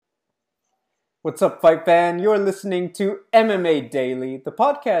What's up, fight fan? You're listening to MMA Daily, the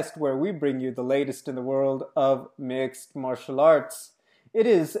podcast where we bring you the latest in the world of mixed martial arts. It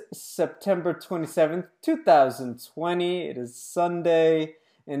is September 27th, 2020. It is Sunday.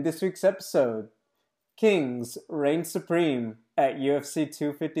 In this week's episode, Kings reign supreme at UFC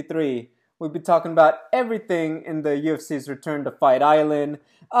 253. We'll be talking about everything in the UFC's return to Fight Island,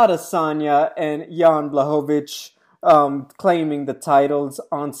 Adesanya and Jan Blachowicz claiming the titles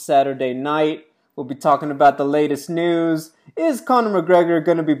on Saturday night. We'll be talking about the latest news. Is Conor McGregor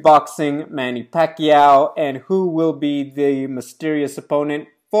going to be boxing Manny Pacquiao? And who will be the mysterious opponent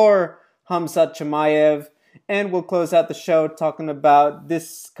for Khamzat Chimaev? And we'll close out the show talking about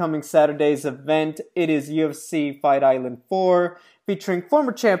this coming Saturday's event. It is UFC Fight Island 4, featuring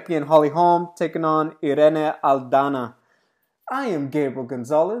former champion Holly Holm taking on Irene Aldana. I am Gabriel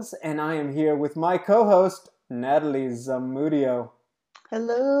Gonzalez, and I am here with my co-host, Natalie Zamudio.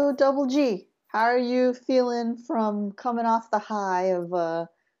 Hello, Double G. How are you feeling from coming off the high of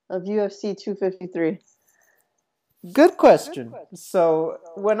UFC 253? Good question. So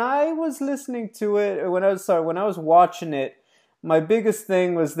when I was listening to it, when I was watching it, my biggest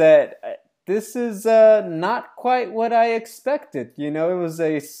thing was that this is not quite what I expected. You know, it was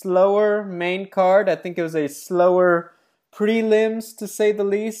a slower main card. I think it was a slower prelims, to say the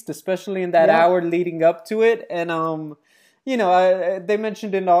least, especially in that hour leading up to it. And you know, they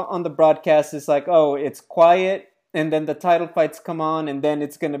mentioned it on the broadcast. It's like, oh, it's quiet, and then the title fights come on, and then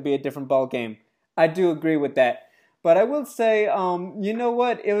it's going to be a different ball game. I do agree with that. But I will say, you know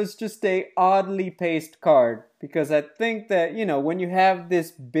what? It was just a oddly paced card, because I think that, you know, when you have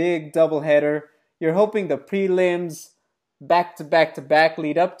this big doubleheader, you're hoping the prelims back to back to back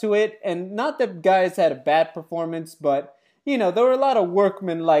lead up to it. And not that guys had a bad performance, but, you know, there were a lot of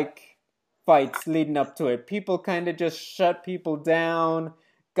workmanlike fights leading up to it. People kind of just shut people down,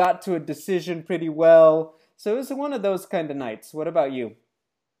 got to a decision pretty well. So it was one of those kind of nights. What about you?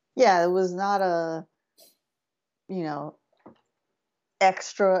 Yeah, it was not a,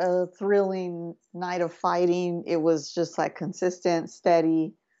 extra thrilling night of fighting. It was just like consistent,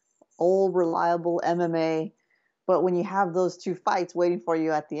 steady, old, reliable MMA. But when you have those two fights waiting for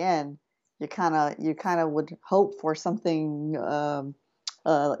you at the end, you kind of would hope for something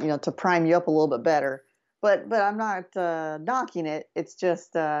to prime you up a little bit better. But I'm not knocking it. It's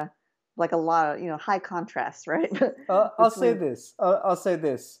just like a lot of, high contrast, right? I'll say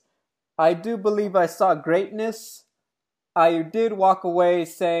this. I do believe I saw greatness. I did walk away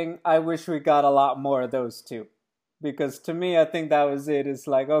saying I wish we got a lot more of those two. Because to me, I think that was it. It's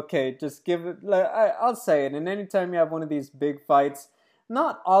like, okay, just give it. I'll say it. And anytime you have one of these big fights,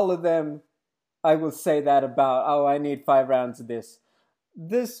 not all of them I will say that about, oh, I need 5 rounds of this.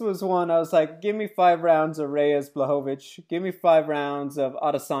 This was one I was like, give me 5 rounds of Reyes Blachowicz. Give me 5 rounds of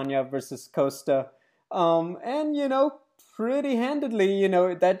Adesanya versus Costa. And, you know, pretty handedly, you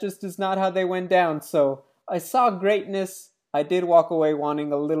know, that just is not how they went down. So I saw greatness. I did walk away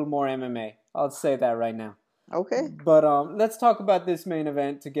wanting a little more MMA. I'll say that right now. Okay. But let's talk about this main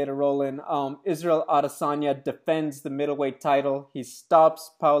event to get it rolling. Israel Adesanya defends the middleweight title. He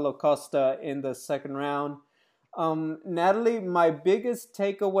stops Paulo Costa in the second round. Natalie, my biggest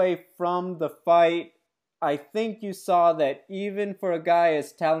takeaway from the fight, I think you saw that even for a guy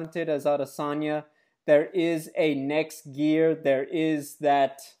as talented as Adesanya, there is a next gear. There is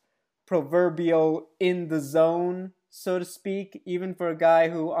that proverbial in the zone, so to speak, even for a guy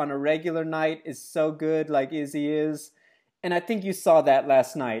who on a regular night is so good like Izzy is. And I think you saw that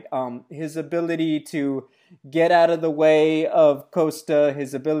last night. His ability to get out of the way of Costa,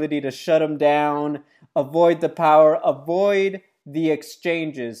 his ability to shut him down, avoid the power, avoid the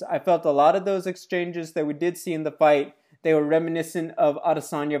exchanges. I felt a lot of those exchanges that we did see in the fight, they were reminiscent of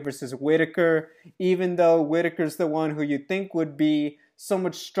Adesanya versus Whittaker, even though Whittaker's the one who you think would be so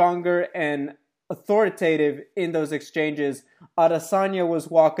much stronger and authoritative in those exchanges. Adesanya was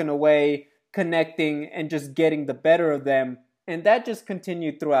walking away, connecting, and just getting the better of them. And that just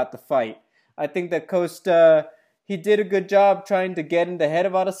continued throughout the fight. I think that Costa, he did a good job trying to get in the head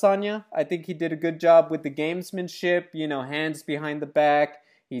of Adesanya. I think he did a good job with the gamesmanship, you know, hands behind the back.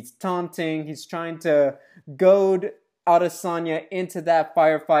 He's taunting. He's trying to goad Adesanya into that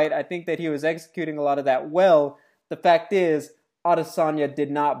firefight. I think that he was executing a lot of that well. The fact is, Adesanya did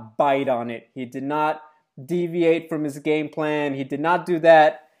not bite on it. He did not deviate from his game plan. He did not do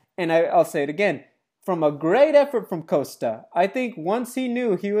that. And I'll say it again. From a great effort from Costa, I think once he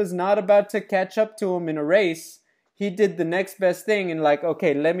knew he was not about to catch up to him in a race, he did the next best thing and like,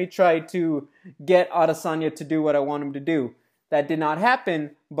 okay, let me try to get Adesanya to do what I want him to do. That did not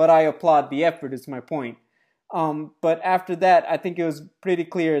happen, but I applaud the effort is my point. But after that, I think it was pretty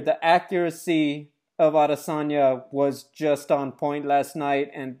clear the accuracy of Adesanya was just on point last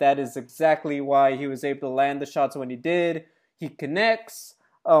night, and that is exactly why he was able to land the shots when he did. He connects,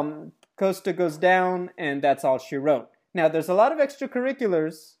 Costa goes down, and that's all she wrote. Now, there's a lot of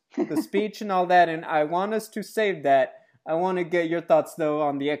extracurriculars, the speech and all that, and I want us to save that. I want to get your thoughts, though,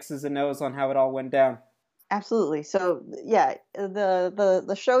 on the X's and O's on how it all went down. Absolutely. So yeah,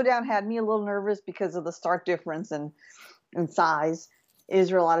 the showdown had me a little nervous because of the stark difference in size.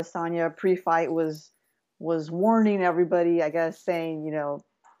 Israel Adesanya pre-fight was warning everybody, I guess, saying,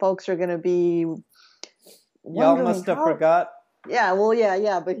 folks are going to be Y'all wondering must have how. forgot. Yeah, well,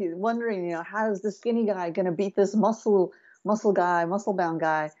 yeah, but he's wondering, how is the skinny guy going to beat this muscle guy, muscle bound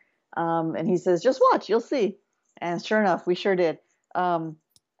guy? And he says, just watch, you'll see. And sure enough, we sure did.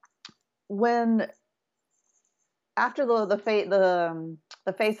 When after the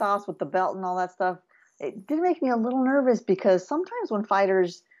face offs with the belt and all that stuff, it did make me a little nervous because sometimes when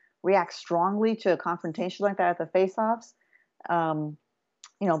fighters react strongly to a confrontation like that at the face offs,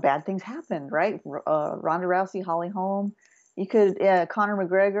 bad things happen, right? Ronda Rousey, Holly Holm. You could Conor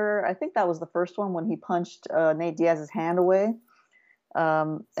McGregor. I think that was the first one when he punched Nate Diaz's hand away.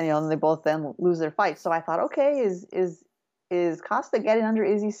 And they both then lose their fight. So I thought, okay, is Costa getting under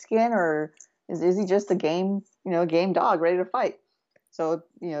Izzy's skin, or is Izzy just a game dog ready to fight? So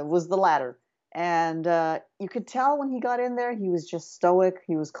it was the latter. And you could tell when he got in there, he was just stoic.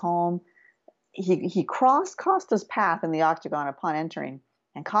 He was calm. He crossed Costa's path in the octagon upon entering,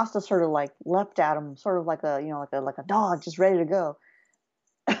 and Costa sort of like leapt at him, sort of like a dog just ready to go.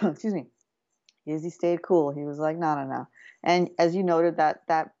 Excuse me. Izzy stayed cool. He was like, no. And as you noted,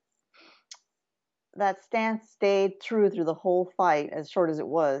 that stance stayed true through the whole fight, as short as it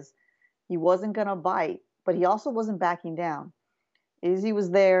was. He wasn't going to bite, but he also wasn't backing down. Izzy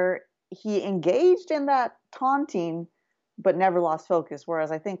was there. He engaged in that taunting, but never lost focus,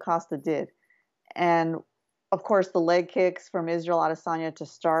 whereas I think Costa did. And of course, the leg kicks from Israel Adesanya to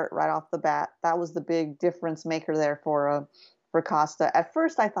start right off the bat, that was the big difference maker there for Costa. At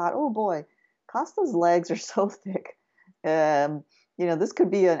first, I thought, oh boy, Costa's legs are so thick. This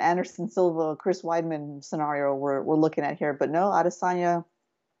could be an Anderson Silva, Chris Weidman scenario we're looking at here. But no, Adesanya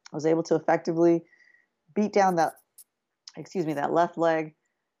was able to effectively beat down that left leg.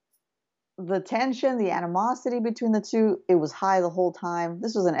 The tension, the animosity between the two, it was high the whole time.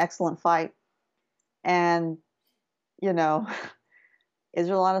 This was an excellent fight. And, Israel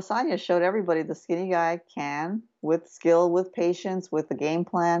Adesanya showed everybody the skinny guy can, with skill, with patience, with the game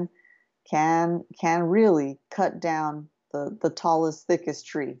plan, can really cut down the tallest, thickest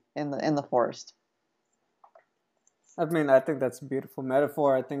tree in the forest. I mean, I think that's a beautiful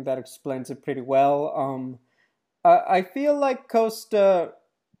metaphor. I think that explains it pretty well. I feel like Costa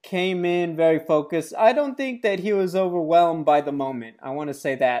came in very focused. I don't think that he was overwhelmed by the moment. I want to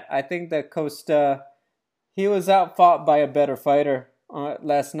say that. I think that Costa, he was outfought by a better fighter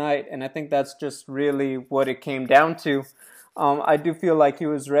last night, and I think that's just really what it came down to. I do feel like he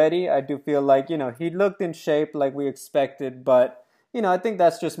was ready. I do feel like, he looked in shape like we expected, but I think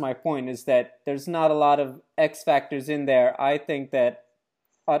that's just my point, is that there's not a lot of X factors in there. I think that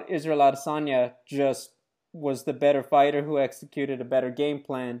Israel Adesanya just was the better fighter who executed a better game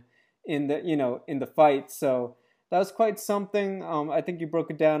plan in the fight. So that was quite something. I think you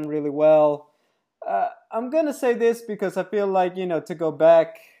broke it down really well. I'm gonna say this because I feel like to go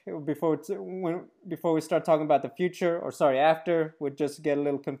back before we start talking about the future, or sorry, after, would just get a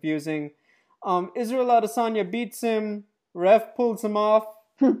little confusing. Israel Adesanya beats him. Ref pulls him off.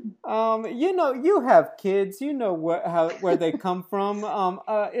 You have kids. You know where they come from.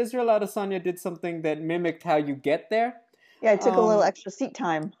 Israel Adesanya did something that mimicked how you get there. Yeah, I took a little extra seat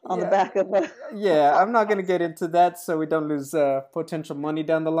time on the back of it. Yeah, I'm not going to get into that so we don't lose potential money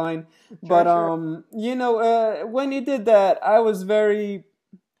down the line. But, sure. When he did that, that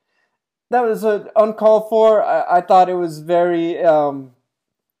was uncalled for. I thought it was very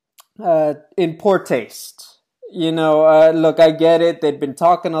in poor taste. Look, I get it. They've been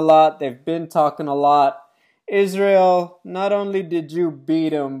talking a lot. Israel, not only did you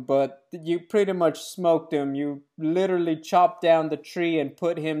beat him, but you pretty much smoked him. You literally chopped down the tree and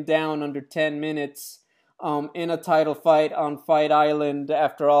put him down under 10 minutes in a title fight on Fight Island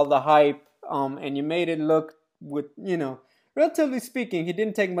after all the hype. And you made it look relatively speaking, he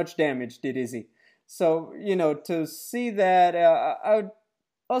didn't take much damage, did Izzy? So, to see that,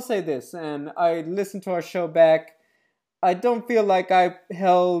 I'll say this, and I listened to our show back. I don't feel like I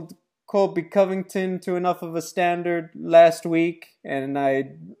held Colby Covington to enough of a standard last week, and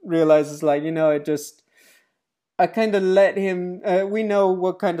I realized it's like, I kind of let him, we know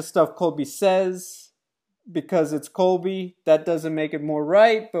what kind of stuff Colby says, because it's Colby, that doesn't make it more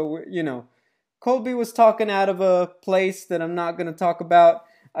right. But Colby was talking out of a place that I'm not gonna talk about.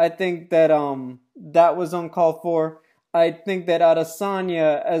 I think that that was uncalled for. I think that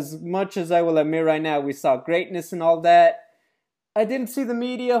Adesanya, as much as I will admit right now, we saw greatness and all that. I didn't see the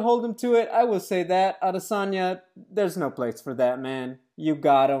media hold him to it. I will say that Adesanya, there's no place for that, man. You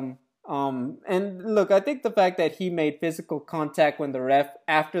got him. And look, I think the fact that he made physical contact when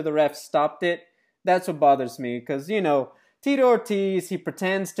after the ref stopped it, that's what bothers me. Because Tito Ortiz, he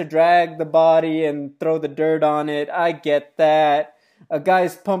pretends to drag the body and throw the dirt on it. I get that. A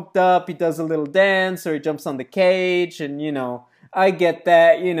guy's pumped up, he does a little dance, or he jumps on the cage, and I get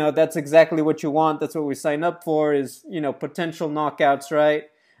that. That's exactly what you want. That's what we sign up for, is potential knockouts, right?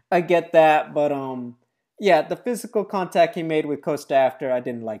 I get that, but yeah, the physical contact he made with Costa after, I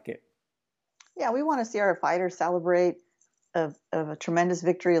didn't like it. Yeah, we want to see our fighters celebrate of a tremendous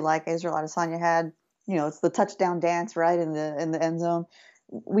victory like Israel Adesanya had. It's the touchdown dance, right, in the end zone.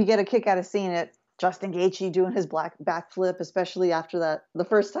 We get a kick out of seeing it. Justin Gaethje doing his backflip, especially after the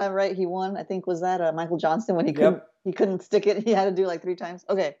first time, right? He won. I think was that Michael Johnson when he couldn't stick it. He had to do like 3 times.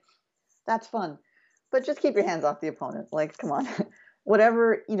 Okay, that's fun, but just keep your hands off the opponent. Like, come on,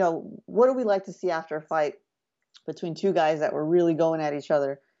 whatever. What do we like to see after a fight between two guys that were really going at each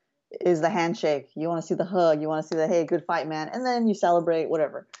other? Is the handshake. You want to see the hug. You want to see the, hey, good fight, man, and then you celebrate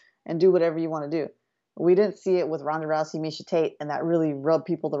whatever and do whatever you want to do. We didn't see it with Ronda Rousey, Miesha Tate, and that really rubbed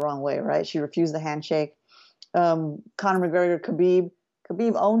people the wrong way, right? She refused the handshake. Conor McGregor,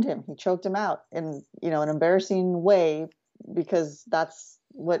 Khabib owned him. He choked him out in an embarrassing way, because that's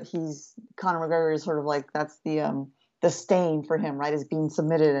what Conor McGregor is sort of like. That's the stain for him, right? Is being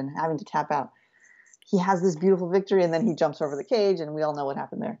submitted and having to tap out. He has this beautiful victory, and then he jumps over the cage, and we all know what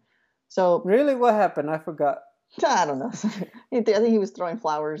happened there. So really, what happened? I forgot. I don't know. I think he was throwing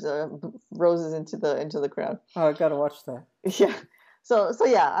flowers, roses into the crowd. Oh, I gotta watch that. Yeah. So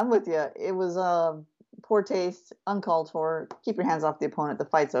yeah, I'm with you. It was poor taste, uncalled for. Keep your hands off the opponent. The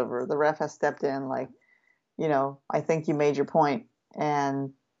fight's over. The ref has stepped in. Like, I think you made your point,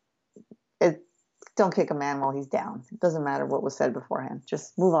 and don't kick a man while he's down. It doesn't matter what was said beforehand.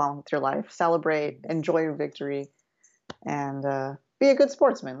 Just move on with your life. Celebrate. Enjoy your victory, and be a good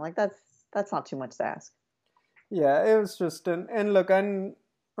sportsman. Like that's not too much to ask. Yeah, it was just and look, I'm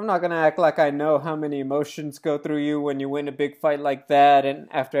not gonna act like I know how many emotions go through you when you win a big fight like that, and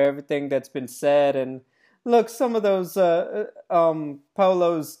after everything that's been said. And look, some of those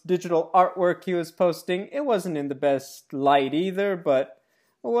Paulo's digital artwork he was posting, it wasn't in the best light either. But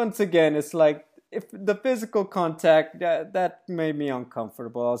once again, it's like, if the physical contact that made me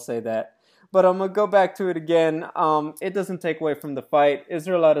uncomfortable, I'll say that. But I'm gonna go back to it again. It doesn't take away from the fight.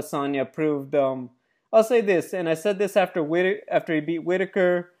 Israel Adesanya proved. I'll say this, and I said this after he beat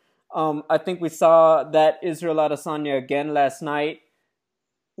Whitaker. I think we saw that Israel Adesanya again last night.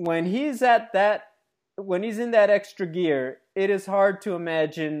 When he's in that extra gear, it is hard to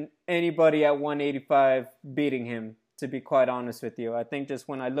imagine anybody at 185 beating him, to be quite honest with you. I think just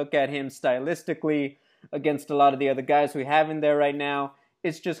when I look at him stylistically against a lot of the other guys we have in there right now,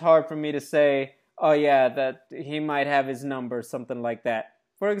 it's just hard for me to say, oh yeah, that he might have his number, something like that.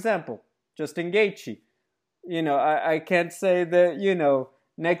 For example, Justin Gaethje. I can't say that,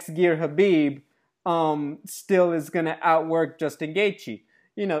 next gear Khabib still is going to outwork Justin Gaethje.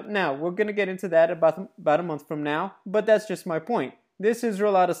 Now, we're going to get into that about a month from now, but that's just my point. This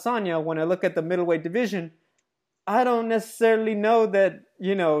Israel Adesanya, when I look at the middleweight division, I don't necessarily know that,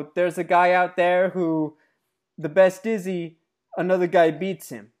 there's a guy out there who, the best Izzy, another guy beats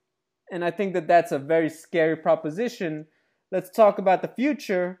him. And I think that that's a very scary proposition. Let's talk about the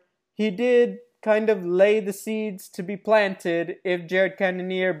future. He did kind of lay the seeds to be planted. If Jared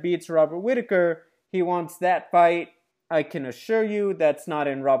Cannonier beats Robert Whitaker, he wants that fight. I can assure you that's not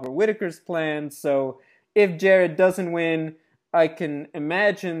in Robert Whitaker's plans. So if Jared doesn't win, I can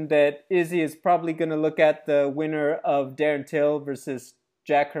imagine that Izzy is probably going to look at the winner of Darren Till versus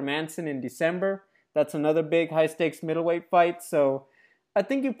Jack Hermanson in December. That's another big high-stakes middleweight fight. So I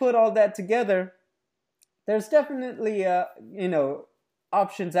think you put all that together, there's definitely,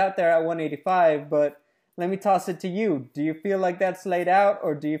 options out there at 185, but let me toss it to you. Do you feel like that's laid out,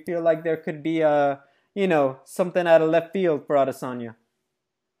 or do you feel like there could be something out of left field for Adesanya?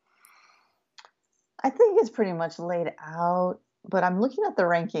 I think it's pretty much laid out, but I'm looking at the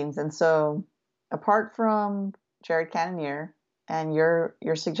rankings, and so apart from Jared Cannonier and your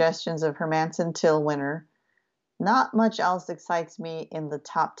suggestions of Hermanson Till winner, not much else excites me in the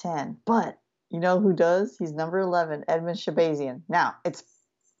top 10. But you know who does? He's number 11, Edmund Shabazian. Now, it's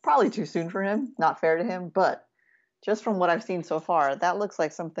probably too soon for him, not fair to him, but just from what I've seen so far, that looks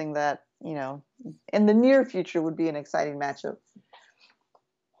like something that you know, in the near future would be an exciting matchup.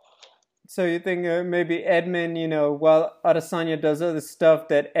 So you think maybe Edmund, while Adesanya does other stuff,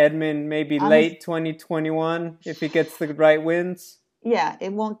 that Edmund maybe I'm ex- late 2021 if he gets the right wins? yeah,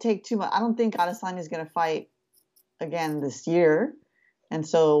 it won't take too much. I don't think Adesanya is going to fight again this year, and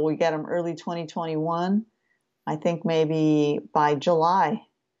so we get him early 2021. I think maybe by July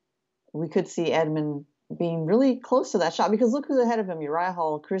we could see Edmund being really close to that shot because look who's ahead of him: Uriah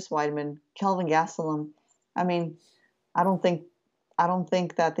Hall, Chris Weidman, Kelvin Gastelum. I mean, I don't think I don't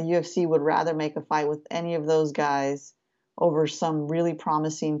think that the UFC would rather make a fight with any of those guys over some really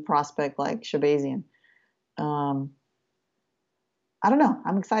promising prospect like Shabazian. Um, I don't know.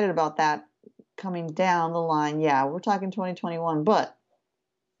 I'm excited about that coming down the line. Yeah, we're talking 2021, but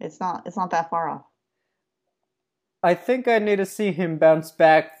it's not that far off. I think I need to see him bounce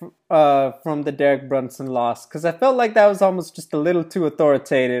back from the Derek Brunson loss because I felt like that was almost just a little too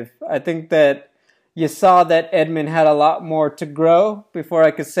authoritative. I think that you saw that Edmund had a lot more to grow before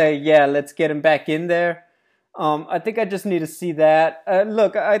I could say, yeah, let's get him back in there. I think I just need to see that.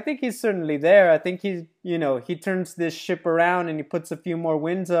 Look, I think he's certainly there. I think he turns this ship around and he puts a few more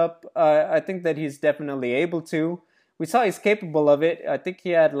wins up. I think that he's definitely able to. We saw he's capable of it. I think he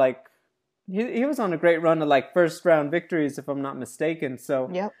had like he was on a great run of like first round victories, if I'm not mistaken. So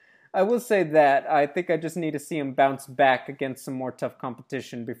Yep. I will say that I think I just need to see him bounce back against some more tough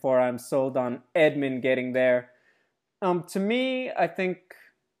competition before I'm sold on Edmund getting there. To me, I think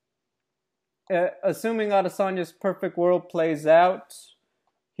assuming Adesanya's perfect world plays out,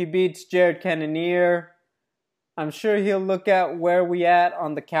 he beats Jared Cannonier. I'm sure he'll look at where we at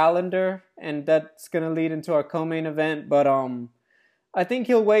on the calendar, and that's gonna lead into our co-main event. But I think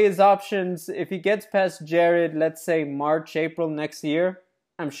he'll weigh his options. If he gets past Jared, let's say March, April next year,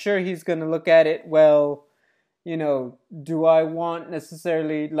 I'm sure he's gonna look at it. Well, do I want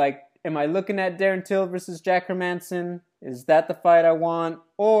necessarily like? Am I looking at Darren Till versus Jack Hermanson? Is that the fight I want,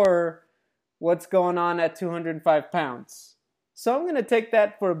 or what's going on at 205 pounds? So I'm going to take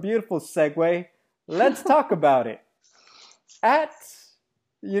that for a beautiful segue. Let's talk about it.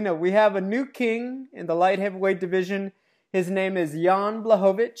 We have a new king in the light heavyweight division. His name is Jan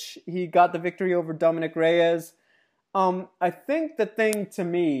Blachowicz. He got the victory over Dominic Reyes. I think the thing to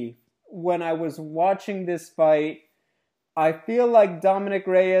me, when I was watching this fight, I feel like Dominic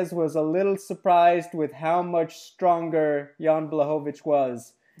Reyes was a little surprised with how much stronger Jan Blachowicz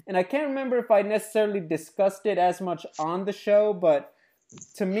was. And I can't remember if I necessarily discussed it as much on the show, but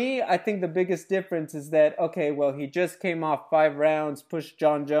to me, I think the biggest difference is that, okay, well, he just came off 5 rounds, pushed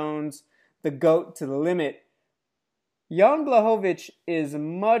Jon Jones, the GOAT, to the limit. Jan Blachowicz is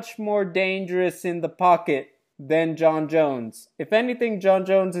much more dangerous in the pocket than Jon Jones. If anything, Jon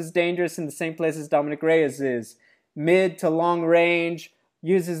Jones is dangerous in the same place as Dominic Reyes is. Mid to long range,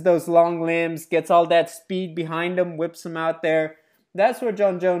 uses those long limbs, gets all that speed behind him, whips him out there. That's where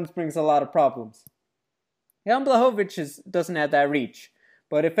Jon Jones brings a lot of problems. Jan Blachowicz doesn't have that reach.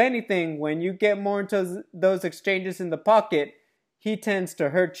 But if anything, when you get more into those exchanges in the pocket, he tends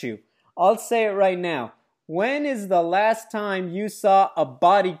to hurt you. I'll say it right now. When is the last time you saw a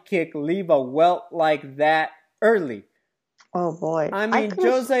body kick leave a welt like that early? Oh boy. I mean,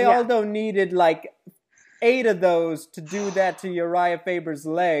 Jose Aldo needed like 8 of those to do that to Uriah Faber's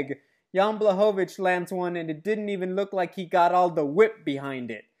leg. Jan Blachowicz lands one and it didn't even look like he got all the whip behind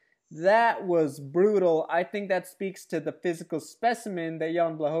it. That was brutal. I think that speaks to the physical specimen that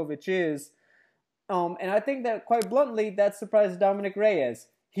Jan Blachowicz is. And I think that, quite bluntly, that surprised Dominic Reyes.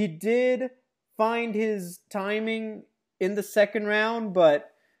 He did find his timing in the second round,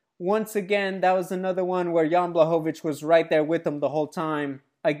 but once again, that was another one where Jan Blachowicz was right there with him the whole time.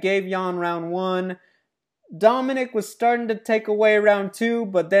 I gave Jan round 1. Dominic was starting to take away round 2,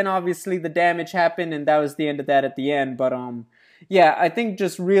 but then obviously the damage happened and that was the end of that at the end. But yeah, I think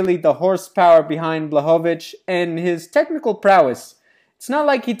just really the horsepower behind Blachowicz and his technical prowess. It's not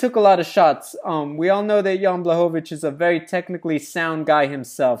like he took a lot of shots. We all know that Jan Blachowicz is a very technically sound guy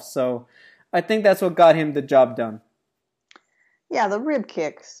himself, so I think that's what got him the job done. Yeah, the rib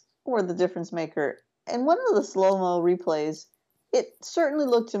kicks were the difference maker. And one of the slow-mo replays, it certainly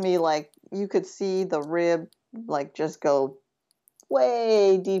looked to me like you could see the rib like just go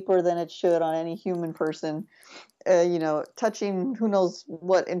way deeper than it should on any human person. Touching who knows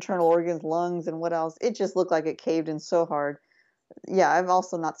what internal organs, lungs, and what else. It just looked like it caved in so hard. Yeah, I've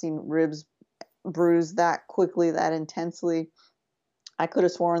also not seen ribs bruised that quickly, that intensely. I could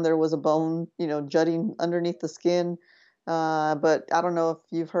have sworn there was a bone, jutting underneath the skin. But I don't know if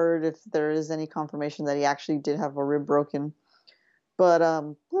you've heard if there is any confirmation that he actually did have a rib broken. But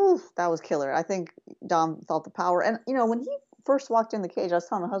that was killer. I think Dom felt the power. And, when he first walked in the cage, I was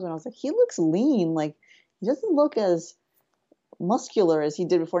telling my husband, I was like, he looks lean. Like, he doesn't look as muscular as he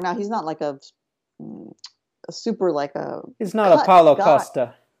did before. Now, he's not like a super, like a He's not a cut Paulo guy.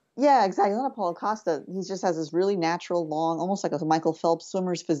 Costa. Yeah, exactly. Not a Paulo Costa. He just has this really natural, long, almost like a Michael Phelps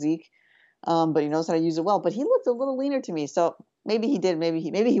swimmer's physique. But he knows how to use it well. But he looked a little leaner to me. So maybe he did, maybe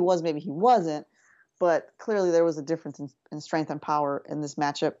he was, maybe he wasn't. But clearly there was a difference in strength and power in this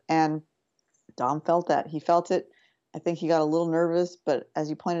matchup. And Dom felt that. He felt it. I think he got a little nervous, but as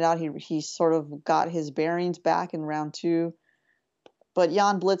you pointed out, he sort of got his bearings back in round two. But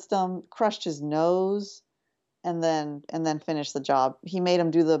Jan blitzed him, crushed his nose, and then finished the job. He made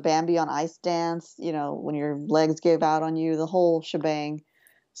him do the Bambi on ice dance, when your legs give out on you, the whole shebang.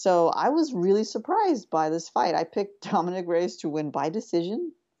 So I was really surprised by this fight. I picked Dominic Reyes to win by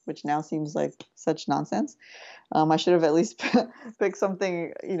decision, which now seems like such nonsense. I should have at least picked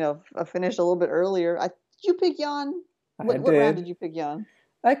something, a finish a little bit earlier. Did you pick Jan? What round did you pick Jan?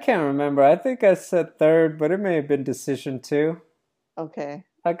 I can't remember. I think I said third, but it may have been decision too. Okay.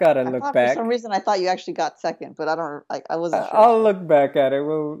 I gotta look back. For some reason, I thought you actually got second, but I wasn't sure. I'll look back at it.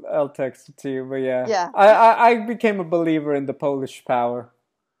 I'll text it to you. But yeah. I became a believer in the Polish power.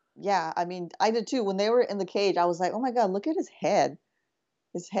 Yeah, I mean, I did too. When they were in the cage, I was like, oh my God, look at his head.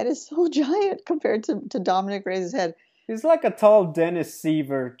 His head is so giant compared to Dominic Reyes' head. He's like a tall Dennis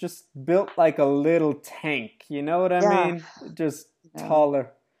Seaver, just built like a little tank. You know what I mean? Just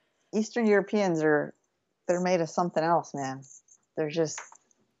taller. Eastern Europeans they're made of something else, man. They're just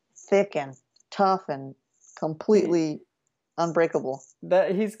thick and tough and completely unbreakable.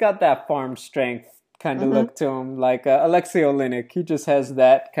 He's got that farm strength kind of look to him, like Alexei Oleinik. He just has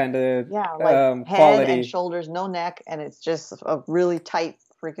that kind of head quality. And shoulders, no neck, and it's just a really tight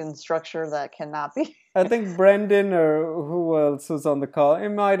freaking structure that cannot be. I think Brendan, or who else was on the call, it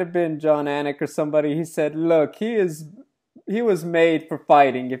might have been John Anik or somebody, he said, look, he was made for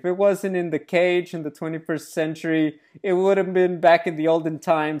fighting. If it wasn't in the cage in the 21st century, it would have been back in the olden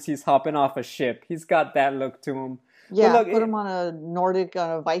times. He's hopping off a ship. He's got that look to him. Yeah, look, put him on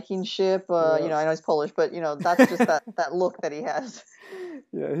a Viking ship. I know he's Polish, but that's just that look that he has.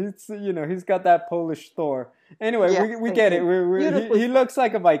 Yeah, he's got that Polish Thor. Anyway, we get it. He looks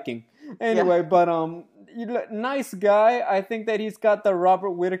like a Viking. Anyway, but nice guy. I think that he's got the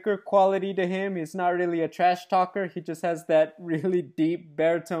Robert Whittaker quality to him. He's not really a trash talker. He just has that really deep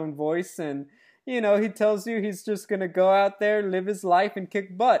baritone voice, and he tells you he's just gonna go out there, live his life, and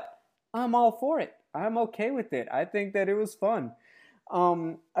kick butt. I'm all for it. I'm okay with it. I think that it was fun.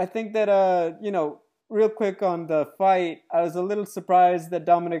 I think that real quick on the fight, I was a little surprised that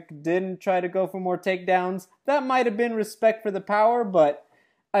Dominic didn't try to go for more takedowns. That might have been respect for the power, but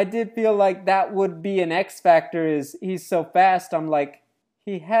I did feel like that would be an X factor. Is he's so fast? I'm like,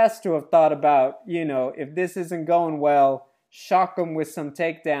 he has to have thought about, if this isn't going well, shock him with some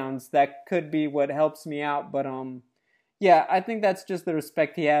takedowns. That could be what helps me out. But yeah, I think that's just the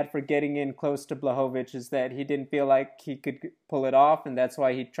respect he had for getting in close to Blachowicz, is that he didn't feel like he could pull it off, and that's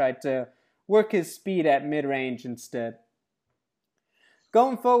why he tried to work his speed at mid-range instead.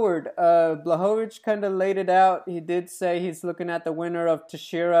 Going forward, Blachowicz kind of laid it out. He did say he's looking at the winner of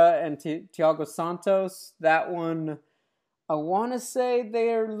Teixeira and Thiago Santos. That one, I want to say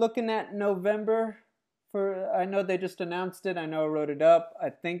they're looking at November. I know they just announced it. I know I wrote it up. I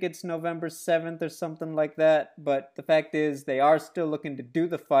think it's November 7th or something like that. But the fact is, they are still looking to do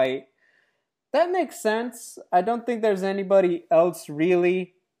the fight. That makes sense. I don't think there's anybody else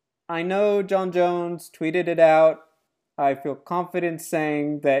really. I know Jon Jones tweeted it out. I feel confident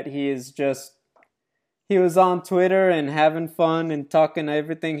saying that he was on Twitter and having fun and talking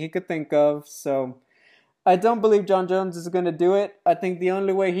everything he could think of. So I don't believe Jon Jones is going to do it. I think the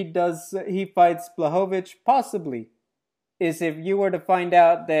only way he fights Blachowicz, possibly, is if you were to find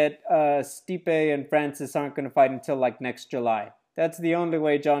out that Stipe and Francis aren't going to fight until like next July. That's the only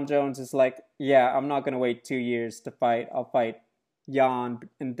way Jon Jones is like, yeah, I'm not going to wait 2 years to fight. I'll fight Jan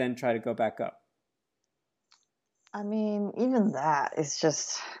and then try to go back up. I mean, even that is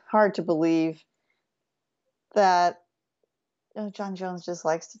just hard to believe that Jon Jones just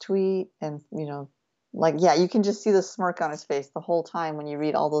likes to tweet and, you can just see the smirk on his face the whole time when you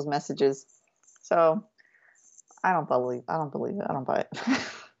read all those messages. So I don't believe it. I don't buy it.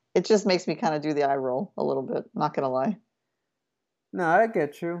 It just makes me kind of do the eye roll a little bit. Not going to lie. No, I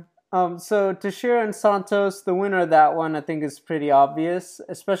get you. So Teixeira and Santos, the winner of that one, I think is pretty obvious,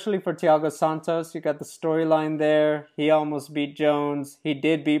 especially for Thiago Santos. You got the storyline there. He almost beat Jones. He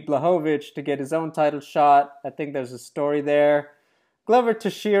did beat Blachowicz to get his own title shot. I think there's a story there. Glover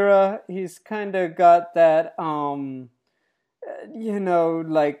Teixeira, he's kind of got that,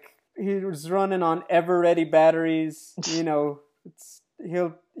 he's running on ever ready batteries.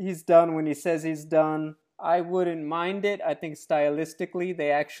 He's done when he says he's done. I wouldn't mind it. I think stylistically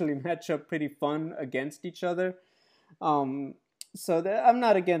they actually match up pretty fun against each other. Um, I'm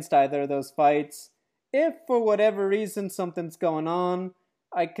not against either of those fights. If for whatever reason something's going on,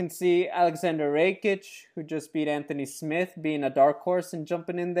 I can see Alexander Rakic, who just beat Anthony Smith, being a dark horse and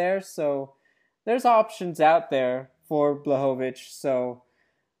jumping in there. So there's options out there for Blachowicz. So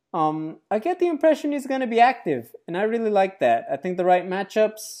I get the impression he's going to be active, and I really like that. I think the right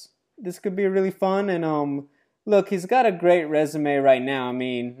matchups, this could be really fun. And look, he's got a great resume right now. I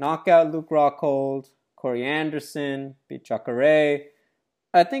mean, knockout Luke Rockhold, Corey Anderson, beat Jacare.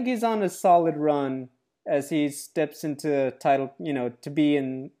 I think he's on a solid run as he steps into title, to be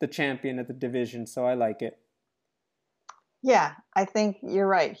in the champion of the division. So I like it. Yeah, I think you're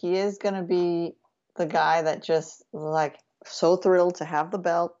right. He is going to be the guy that just like so thrilled to have the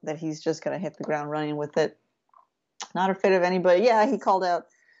belt that he's just going to hit the ground running with it. Not afraid of anybody. Yeah, he called out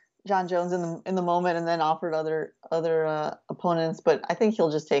John Jones in the moment and then offered other opponents, but I think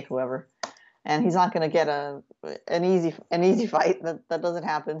he'll just take whoever. And he's not going to get an easy fight. That doesn't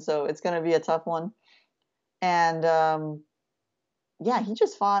happen. So it's going to be a tough one. And yeah, he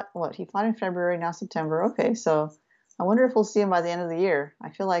just fought. He fought in February, now September. Okay, so I wonder if we'll see him by the end of the year.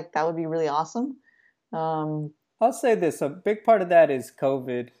 I feel like that would be really awesome. I'll say this: a big part of that is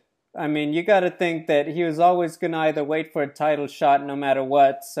COVID. I mean, you got to think that he was always going to either wait for a title shot no matter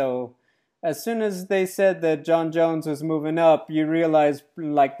what. So as soon as they said that John Jones was moving up, you realize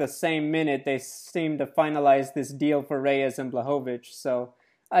like the same minute they seemed to finalize this deal for Reyes and Blachowicz. So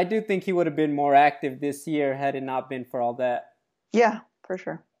I do think he would have been more active this year had it not been for all that. Yeah, for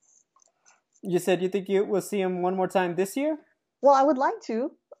sure. You said you think we'll see him one more time this year? Well, I would like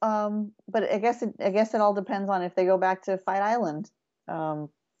to, but I guess it all depends on if they go back to Fight Island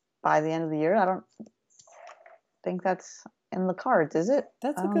by the end of the year. I don't think that's in the cards, is it?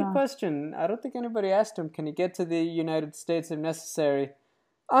 That's a good question. I don't think anybody asked him, can he get to the United States if necessary?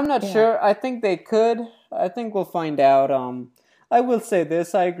 I'm not sure. I think they could. I think we'll find out. I will say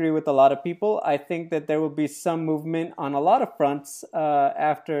this. I agree with a lot of people. I think that there will be some movement on a lot of fronts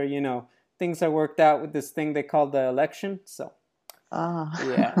after, things are worked out with this thing they call the election. So,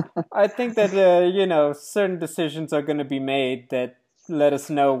 yeah. I think that, certain decisions are going to be made that let us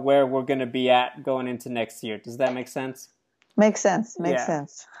know where we're going to be at going into next year. Does that make sense? Makes sense. Makes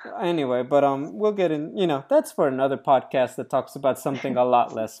sense. Anyway, but we'll get in, that's for another podcast that talks about something a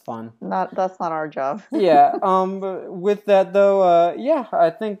lot less fun. That's not our job. Yeah. With that though, I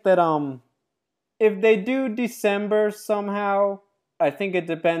think that if they do December somehow, I think it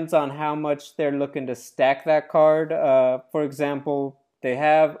depends on how much they're looking to stack that card. For example, they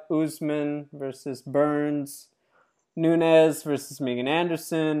have Usman versus Burns, Nunes versus Megan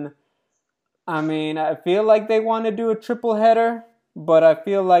Anderson. I mean, I feel like they want to do a triple header, but I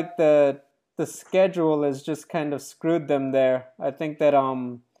feel like the schedule has just kind of screwed them there. I think that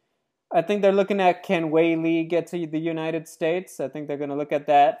I think they're looking at, can Wei Li get to the United States? I think they're going to look at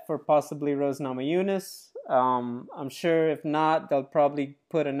that for possibly Rose Namajunas. I'm sure if not, they'll probably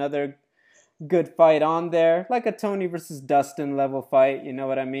put another good fight on there, like a Tony versus Dustin level fight, you know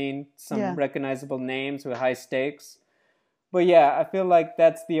what I mean? Some recognizable names with high stakes. But yeah, I feel like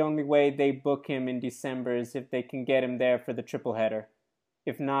that's the only way they book him in December is if they can get him there for the triple header.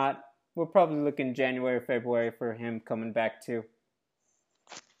 If not, we're probably looking January, February for him coming back too.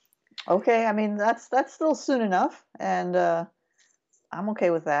 Okay, I mean that's still soon enough, and I'm okay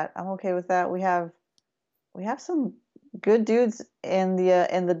with that. We have some good dudes in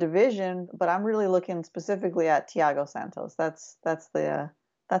the division, but I'm really looking specifically at Thiago Santos. That's the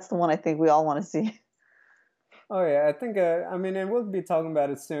one I think we all want to see. Oh yeah, I think and we'll be talking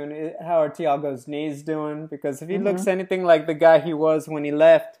about it soon. How are Thiago's knees doing? Because if he looks anything like the guy he was when he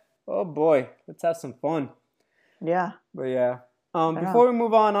left, oh boy, let's have some fun. Yeah. But yeah. Before we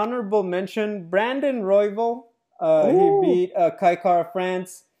move on, honorable mention, Brandon Royval. He beat Kai Kara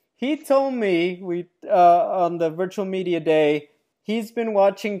France. He told me on the virtual media day, he's been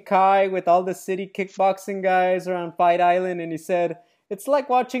watching Kai with all the city kickboxing guys around Fight Island, and he said, it's like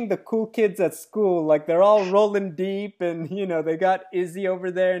watching the cool kids at school. Like, they're all rolling deep, and, they got Izzy over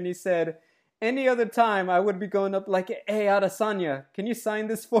there, and he said, any other time, I would be going up like, hey, Adesanya, can you sign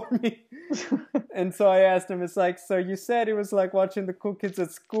this for me? And so I asked him, it's like, so you said it was like watching the cool kids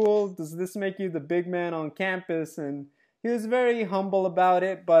at school. Does this make you the big man on campus? And he was very humble about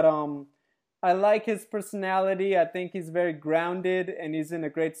it, but I like his personality. I think he's very grounded, and he's in a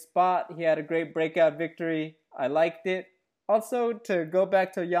great spot. He had a great breakout victory. I liked it. Also, to go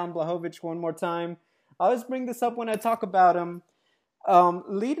back to Jan Blachowicz one more time, I always bring this up when I talk about him.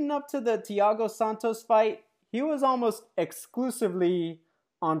 Leading up to the Thiago Santos fight, he was almost exclusively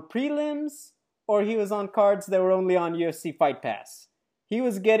on prelims or he was on cards that were only on UFC Fight Pass. He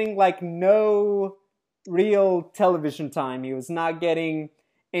was getting like no real television time. He was not getting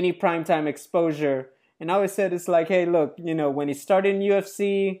any primetime exposure. And I always said it's like, hey, look, when he started in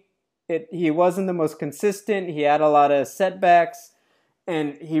UFC, he wasn't the most consistent. He had a lot of setbacks,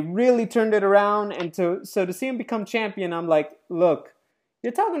 and he really turned it around. And so to see him become champion, I'm like, look,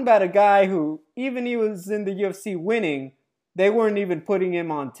 you're talking about a guy who, even he was in the UFC winning, they weren't even putting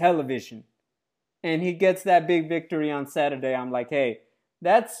him on television. And he gets that big victory on Saturday. I'm like, hey,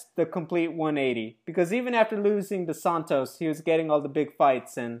 that's the complete 180. Because even after losing to Santos, he was getting all the big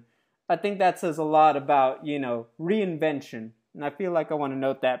fights. And I think that says a lot about, reinvention. And I feel like I want to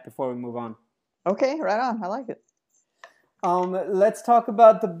note that before we move on. Okay, right on. I like it. Let's talk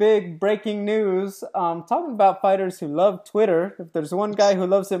about the big breaking news. Talking about fighters who love Twitter. If there's one guy who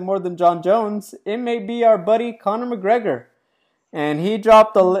loves it more than Jon Jones, it may be our buddy Conor McGregor. And he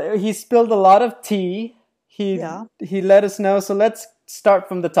spilled a lot of tea. He let us know. So let's start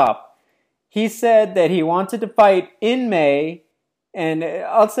from the top. He said that he wanted to fight in May. And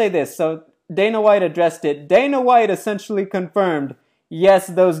I'll say this. So Dana White addressed it. Dana White essentially confirmed, yes,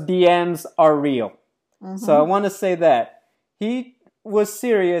 those DMs are real. Mm-hmm. So I want to say that. He was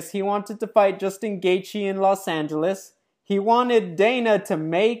serious. He wanted to fight Justin Gaethje in Los Angeles. He wanted Dana to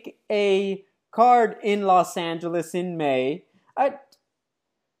make a card in Los Angeles in May.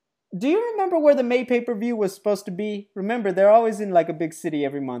 Do you remember where the May pay-per-view was supposed to be? Remember, they're always in like a big city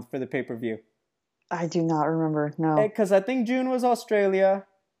every month for the pay-per-view. I do not remember, no. Because I think June was Australia.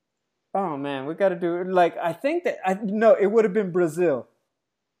 Oh, man, we got to do it. Like, I think that... No, it would have been Brazil.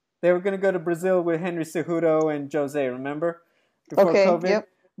 They were going to go to Brazil with Henry Cejudo and Jose, remember? Before COVID. Yep.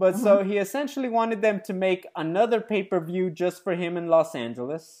 But so he essentially wanted them to make another pay-per-view just for him in Los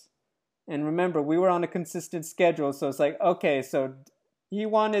Angeles. And remember, we were on a consistent schedule, so it's like, okay, so he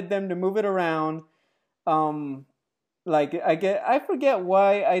wanted them to move it around. I forget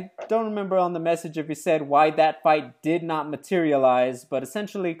why. I don't remember on the message if he said why that fight did not materialize, but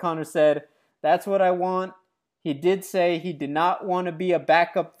essentially Conor said, that's what I want. He did say he did not want to be a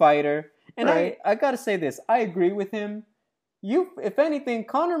backup fighter. And right. I got to say this. I agree with him. If anything,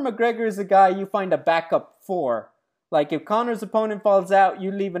 Conor McGregor is a guy you find a backup for. Like, if Conor's opponent falls out, you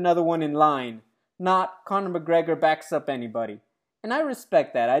leave another one in line. Not Conor McGregor backs up anybody. And I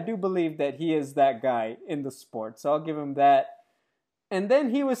respect that. I do believe that he is that guy in the sport. So I'll give him that. And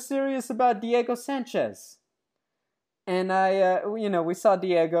then he was serious about Diego Sanchez. And we saw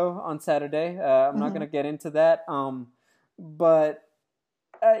Diego on Saturday. I'm not going to get into that. And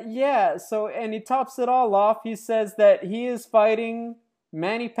he tops it all off. He says that he is fighting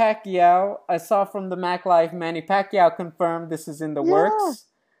Manny Pacquiao. I saw from the Mac Life, Manny Pacquiao confirmed this is in the works.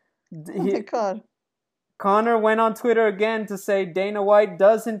 Oh my God. Conor went on Twitter again to say Dana White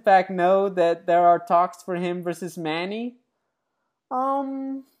does in fact know that there are talks for him versus Manny.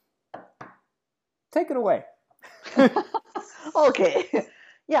 Take it away. Okay.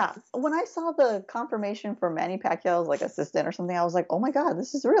 Yeah, when I saw the confirmation for Manny Pacquiao's like assistant or something, I was like, oh my God,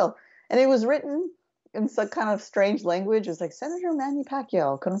 this is real. And it was written in some kind of strange language. It was like, Senator Manny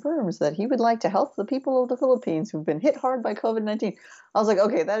Pacquiao confirms that he would like to help the people of the Philippines who've been hit hard by COVID-19. I was like,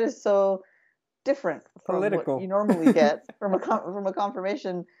 okay, that is so different from political. What you normally get from a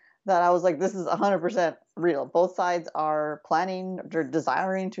confirmation that I was like, this is 100% real. Both sides are planning, they're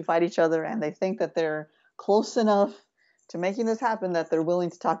desiring to fight each other, and they think that they're close enough to making this happen that they're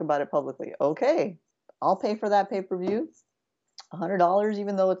willing to talk about it publicly. Okay, I'll pay for that pay-per-view, $100,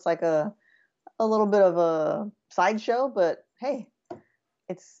 even though it's like a little bit of a sideshow, but hey,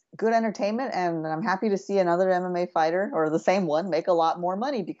 it's good entertainment, and I'm happy to see another MMA fighter, or the same one, make a lot more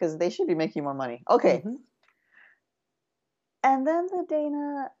money, because they should be making more money. Okay. Mm-hmm. And then the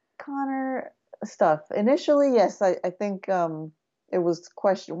Dana Conor stuff. Initially, yes, I think it was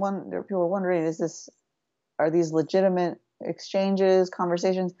question one. People were wondering, are these legitimate exchanges,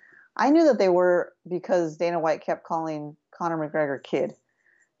 conversations? I knew that they were because Dana White kept calling Conor McGregor kid.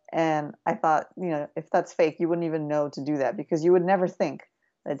 And I thought, if that's fake, you wouldn't even know to do that, because you would never think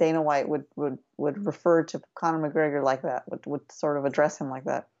that Dana White would refer to Conor McGregor like that, would sort of address him like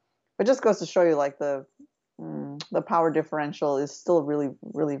that. It just goes to show you, like, the power differential is still really,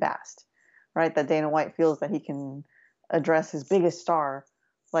 really vast, right? That Dana White feels that he can address his biggest star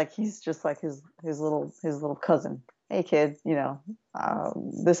like he's just like his little cousin. Hey, kid,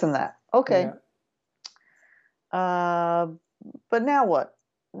 this and that. Okay. Yeah. But now what?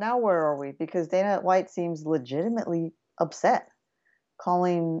 Now where are we? Because Dana White seems legitimately upset,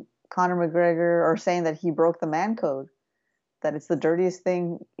 calling Conor McGregor, or saying that he broke the man code. that it's the dirtiest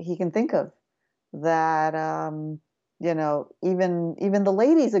thing he can think of. That even the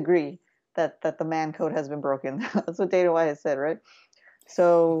ladies agree that the man code has been broken. That's what Dana White has said, right?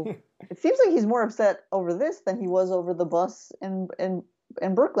 So it seems like he's more upset over this than he was over the bus in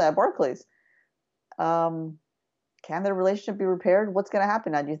Berkeley at Barclays. Can their relationship be repaired? What's going to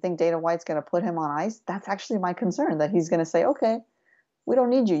happen now? Do you think Dana White's going to put him on ice? That's actually my concern, that he's going to say, okay, we don't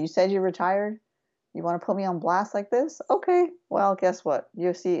need you. You said you're retired. You want to put me on blast like this? Okay, well, guess what?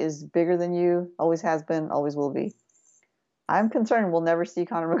 UFC is bigger than you, always has been, always will be. I'm concerned we'll never see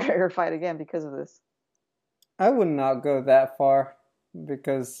Conor McGregor fight again because of this. I would not go that far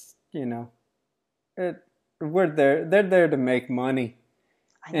because, they're there to make money.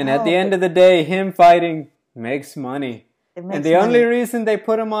 And at the end of the day, him fighting makes money. And the only reason they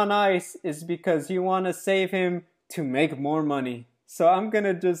put him on ice is because you want to save him to make more money. So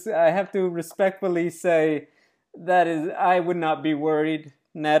I have to respectfully say I would not be worried,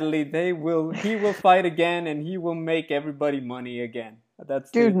 Natalie. He will fight again and he will make everybody money again.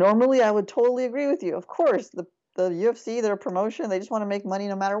 Normally I would totally agree with you. Of course, the UFC, their promotion, they just want to make money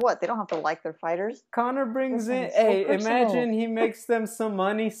no matter what. They don't have to like their fighters. Conor brings imagine he makes them some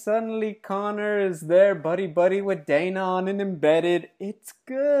money. Suddenly Conor is there buddy with Dana on an embedded. It's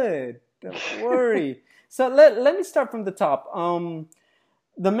good. Don't worry. So let me start from the top.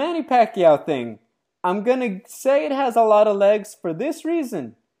 The Manny Pacquiao thing, I'm going to say it has a lot of legs for this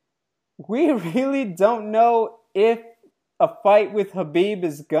reason. We really don't know if a fight with Khabib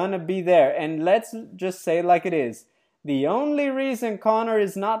is going to be there. And let's just say it like it is. The only reason Conor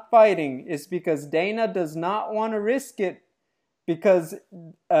is not fighting is because Dana does not want to risk it, because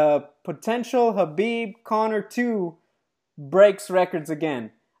potential Khabib-Conor 2 breaks records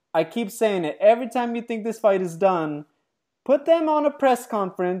again. I keep saying it. Every time you think this fight is done, put them on a press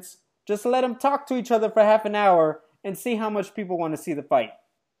conference. Just let them talk to each other for half an hour and see how much people want to see the fight.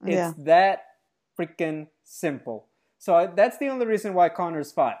 It's that freaking simple. So that's the only reason why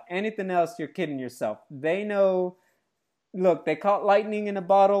Conor's fought. Anything else, you're kidding yourself. They know, look, they caught lightning in a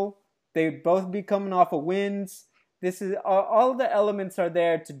bottle. They both be coming off of wins. This is all the elements are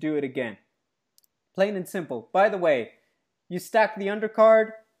there to do it again. Plain and simple. By the way, you stack the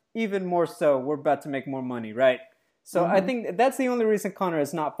undercard, even more so, we're about to make more money, right? So I think that's the only reason Conor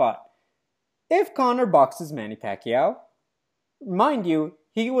has not fought. If Conor boxes Manny Pacquiao, mind you,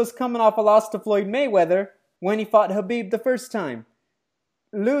 he was coming off a loss to Floyd Mayweather when he fought Khabib the first time.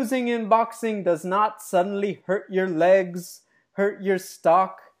 Losing in boxing does not suddenly hurt your legs, hurt your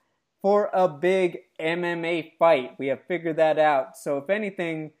stock for a big MMA fight. We have figured that out. So if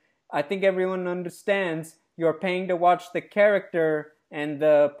anything, I think everyone understands you're paying to watch the character and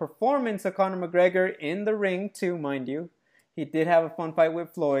the performance of Conor McGregor in the ring too, mind you. He did have a fun fight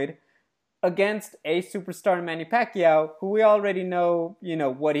with Floyd against a superstar Manny Pacquiao, who we already know,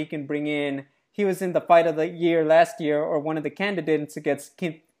 what he can bring in. He was in the fight of the year last year, or one of the candidates against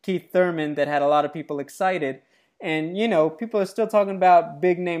Keith Thurman that had a lot of people excited. And, people are still talking about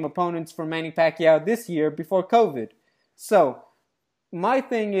big name opponents for Manny Pacquiao this year before COVID. So, my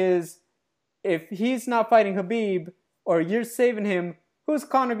thing is, if he's not fighting Khabib, or you're saving him, who's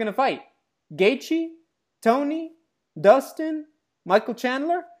Conor going to fight? Gaethje? Tony? Dustin? Michael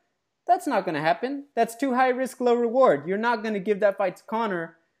Chandler? That's not going to happen. That's too high risk, low reward. You're not going to give that fight to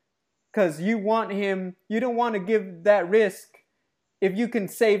Conor because you don't want to give that risk if you can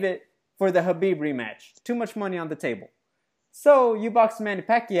save it for the Khabib rematch. Too much money on the table. So you box Manny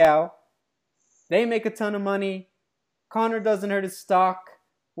Pacquiao. They make a ton of money. Conor doesn't hurt his stock.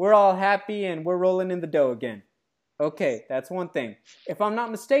 We're all happy and we're rolling in the dough again. Okay, that's one thing. If I'm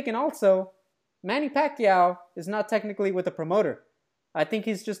not mistaken also, Manny Pacquiao is not technically with a promoter. I think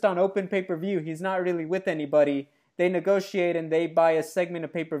he's just on open pay-per-view. He's not really with anybody. They negotiate and they buy a segment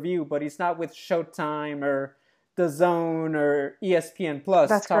of pay-per-view, but he's not with Showtime or DAZN or ESPN Plus.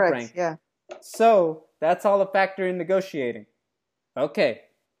 That's Top correct, Rank. yeah. So that's all a factor in negotiating. Okay,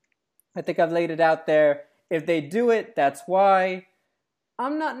 I think I've laid it out there. If they do it, that's why.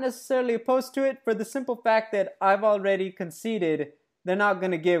 I'm not necessarily opposed to it for the simple fact that I've already conceded they're not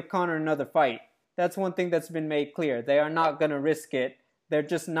going to give Conor another fight. That's one thing that's been made clear. They are not going to risk it. They're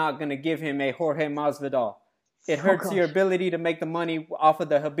just not going to give him a Jorge Masvidal. It hurts your ability to make the money off of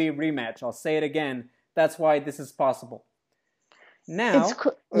the Khabib rematch. I'll say it again. That's why this is possible. Now,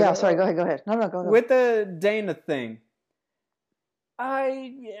 sorry, go ahead. No, go ahead. With the Dana thing,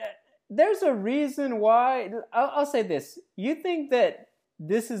 there's a reason why. I'll say this. You think that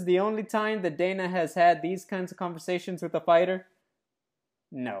this is the only time that Dana has had these kinds of conversations with a fighter?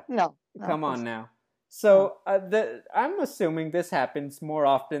 No. Come on now. So I'm assuming this happens more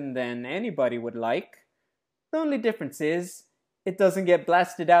often than anybody would like. The only difference is it doesn't get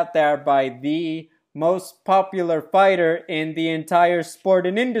blasted out there by the most popular fighter in the entire sport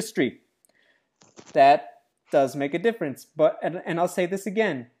and industry. That does make a difference. But and I'll say this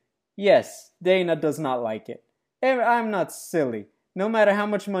again. Yes, Dana does not like it. I'm not silly. No matter how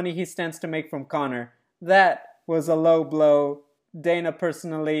much money he stands to make from Conor, that was a low blow. Dana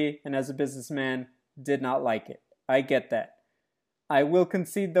personally and as a businessman did not like it. I get that. I will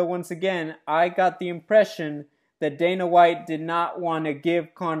concede though once again, I got the impression that Dana White did not want to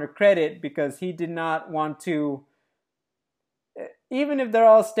give Conor credit because he did not want to, even if they're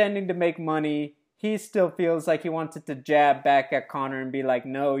all standing to make money, he still feels like he wanted to jab back at Conor and be like,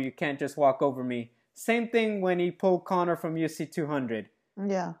 no, you can't just walk over me. Same thing when he pulled Conor from UFC 200.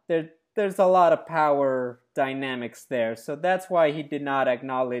 Yeah. There's a lot of power dynamics there. So that's why he did not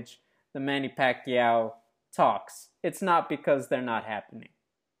acknowledge the Manny Pacquiao talks. It's not because they're not happening.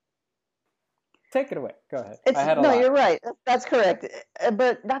 Take it away. Go ahead. You're right. That's correct.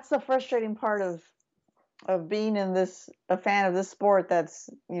 But that's the frustrating part of being a fan of this sport that's,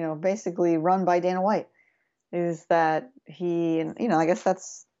 basically run by Dana White, is that he, I guess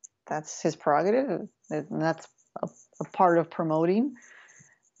that's his prerogative, and that's a part of promoting,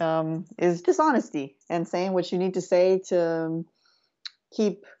 is dishonesty and saying what you need to say to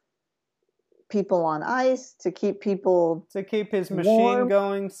keep people on ice, to keep his machine warm,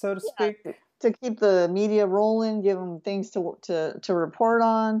 going, so to speak. To keep the media rolling, give them things to report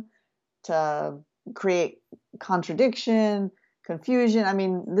on, to create contradiction, confusion. I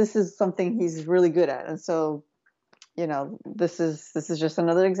mean, this is something he's really good at, and so, this is just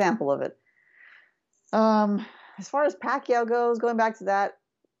another example of it. As far as Pacquiao goes, going back to that,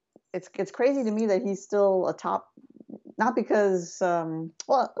 it's crazy to me that he's still a top. Not because,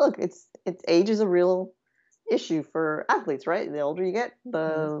 look, it's age is a real issue for athletes, right? The older you get,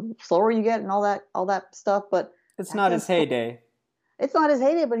 the slower you get, and all that stuff. But it's not his heyday. It's not his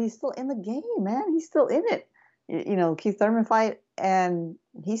heyday, but he's still in the game, man. He's still in it. Keith Thurman fight, and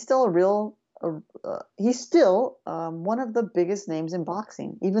he's still one of the biggest names in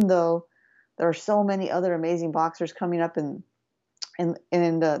boxing. Even though there are so many other amazing boxers coming up in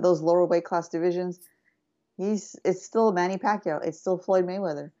those lower weight class divisions, it's still Manny Pacquiao. It's still Floyd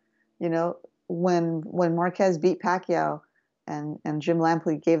Mayweather. When Marquez beat Pacquiao and Jim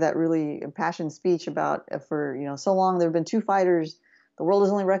Lampley gave that really impassioned speech about, for so long there have been two fighters, the world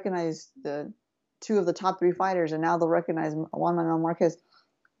has only recognized the two of the top three fighters, and now they'll recognize Juan Manuel Marquez,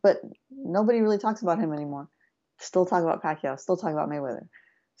 but nobody really talks about him anymore. Still talk about Pacquiao, still talk about Mayweather.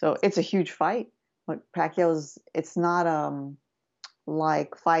 So it's a huge fight. But it's not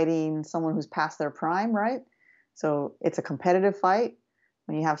like fighting someone who's past their prime, right? So it's a competitive fight.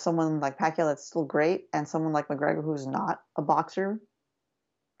 When you have someone like Pacquiao that's still great, and someone like McGregor who's not a boxer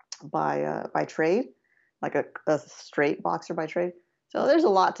by trade, like a straight boxer by trade. So there's a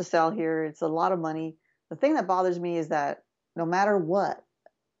lot to sell here. It's a lot of money. The thing that bothers me is that no matter what,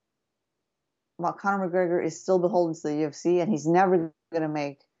 Conor McGregor is still beholden to the UFC, and he's never going to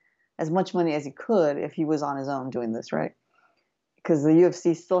make as much money as he could if he was on his own doing this, right? Because the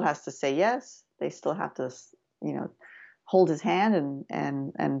UFC still has to say yes. They still have to, hold his hand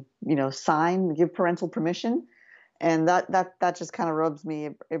and sign, give parental permission, and that just kind of rubs me.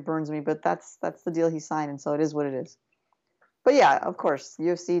 It burns me, but that's the deal he signed, and so it is what it is. But yeah, of course,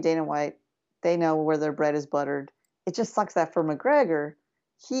 UFC, Dana White, they know where their bread is buttered. It just sucks that for McGregor,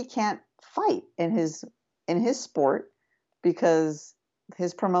 he can't fight in his sport because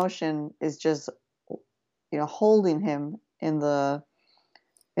his promotion is just holding him in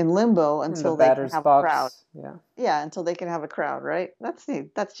limbo until they can have a crowd. Yeah, until they can have a crowd, right?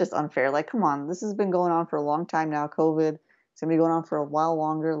 That's just unfair. Like, come on, this has been going on for a long time now. COVID, it's gonna be going on for a while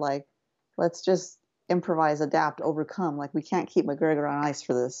longer. Like, let's just improvise, adapt, overcome. Like, we can't keep McGregor on ice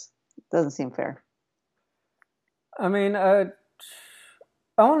for this. Doesn't seem fair. I mean, I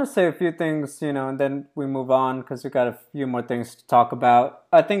want to say a few things, and then we move on because we've got a few more things to talk about.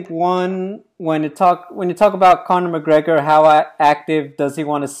 I think one, when you talk about Conor McGregor, how active does he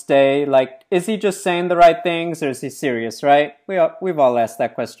want to stay? Like, is he just saying the right things, or is he serious? Right? We've all asked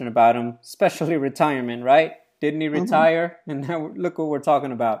that question about him, especially retirement. Right? Didn't he retire? And now look what we're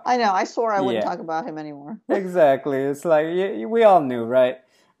talking about. I know. I swore I wouldn't talk about him anymore. Exactly. It's like we all knew, right?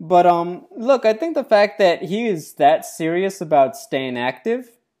 But look, I think the fact that he is that serious about staying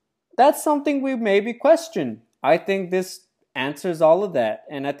active, that's something we maybe question. I think this answers all of that,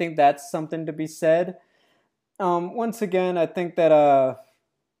 and I think that's something to be said. Once again, I think that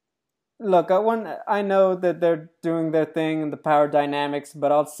look, I know that they're doing their thing in the power dynamics,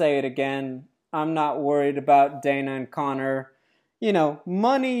 but I'll say it again. I'm not worried about Dana and Conor.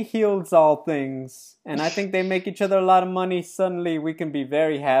 money heals all things. And I think they make each other a lot of money. Suddenly we can be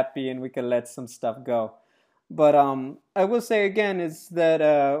very happy and we can let some stuff go. But I will say again is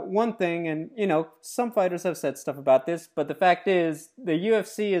that one thing, and some fighters have said stuff about this, but the fact is the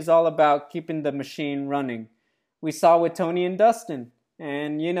UFC is all about keeping the machine running. We saw with Tony and Dustin.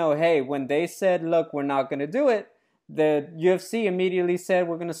 And hey, when they said, look, we're not going to do it, the UFC immediately said,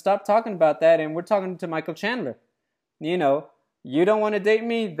 we're going to stop talking about that, and we're talking to Michael Chandler. You don't want to date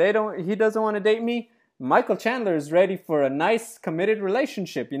me, he doesn't want to date me. Michael Chandler is ready for a nice, committed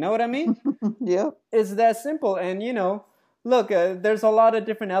relationship. You know what I mean? Yeah. It's that simple. And, look, there's a lot of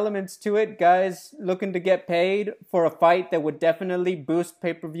different elements to it. Guys looking to get paid for a fight that would definitely boost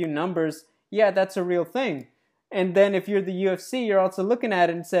pay-per-view numbers. Yeah, that's a real thing. And then if you're the UFC, you're also looking at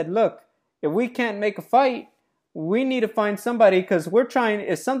it and said, look, if we can't make a fight, we need to find somebody because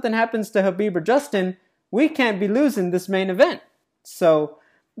if something happens to Khabib or Justin, we can't be losing this main event. So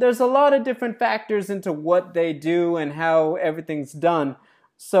there's a lot of different factors into what they do and how everything's done.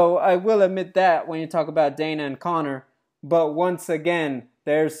 So I will admit that when you talk about Dana and Conor. But once again,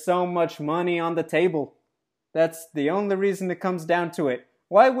 there's so much money on the table. That's the only reason it comes down to it.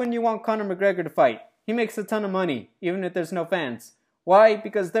 Why wouldn't you want Conor McGregor to fight? He makes a ton of money, even if there's no fans. Why?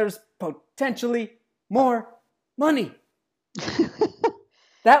 Because there's potentially more money.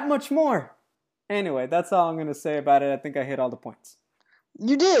 That much more. Anyway, that's all I'm going to say about it. I think I hit all the points.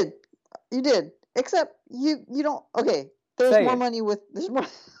 You did. Except you don't. Okay, there's more money with there's more.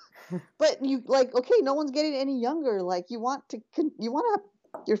 But no one's getting any younger. Like you want to have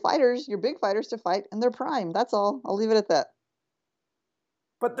your big fighters to fight in their prime. That's all. I'll leave it at that.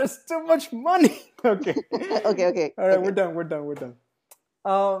 But there's too much money. Okay. Okay. All right, we're done.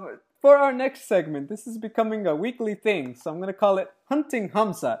 For our next segment, this is becoming a weekly thing, so I'm going to call it Hunting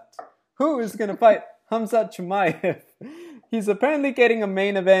Khamzat. Who is going to fight Khamzat Chimaev? He's apparently getting a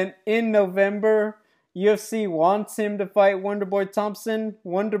main event in November. UFC wants him to fight Wonderboy Thompson.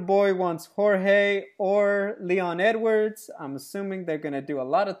 Wonderboy wants Jorge or Leon Edwards. I'm assuming they're going to do a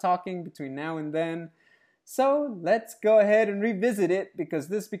lot of talking between now and then. So let's go ahead and revisit it because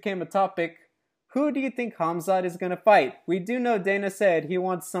this became a topic. Who do you think Khamzat is going to fight? We do know Dana said he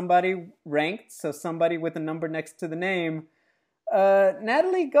wants somebody ranked, so somebody with a number next to the name.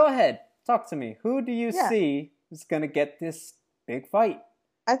 Natalie, go ahead. Talk to me. Who do you see is going to get this big fight?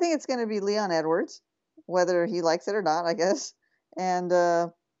 I think it's going to be Leon Edwards, whether he likes it or not, I guess. And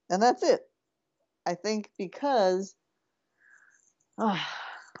that's it. I think because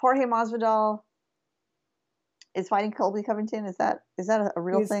Jorge Masvidal is fighting Colby Covington. Is that a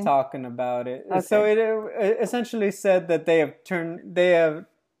real thing? He's talking about it. Okay. So it essentially said that they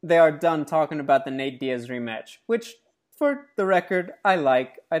are done talking about the Nate Diaz rematch, which, for the record, I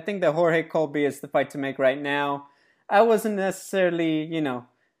like. I think that Jorge Colby is the fight to make right now. I wasn't necessarily,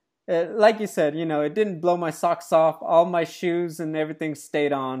 like you said, it didn't blow my socks off. All my shoes and everything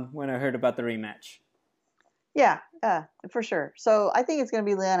stayed on when I heard about the rematch. Yeah, for sure. So I think it's going to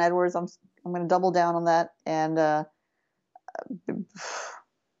be Leon Edwards. I'm going to double down on that. And I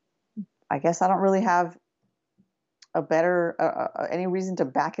guess I don't really have a better any reason to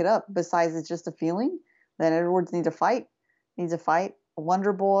back it up besides it's just a feeling that Edwards needs a fight.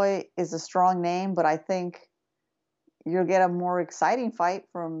 Wonder Boy is a strong name, but I think you'll get a more exciting fight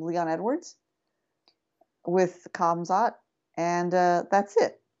from Leon Edwards with Khamzat, and that's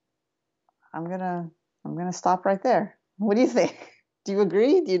it. I'm gonna stop right there. What do you think? Do you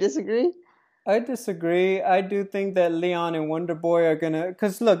agree? Do you disagree? I disagree. I do think that Leon and Wonder Boy are gonna.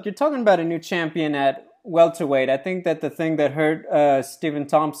 Because look, you're talking about a new champion at welterweight. I think that the thing that hurt Stephen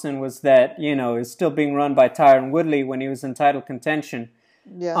Thompson was that is still being run by Tyron Woodley when he was in title contention.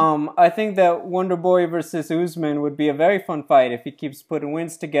 Yeah. I think that Wonder Boy versus Usman would be a very fun fight if he keeps putting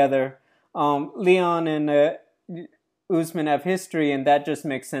wins together. Leon and Usman have history, and that just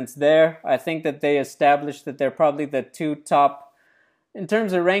makes sense there. I think that they established that they're probably the two top. In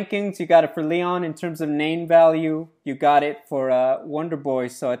terms of rankings, you got it for Leon. In terms of name value, you got it for Wonder Boy.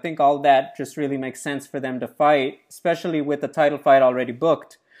 So I think all that just really makes sense for them to fight, especially with the title fight already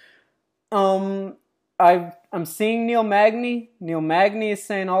booked. I'm seeing Neil Magny. Neil Magny is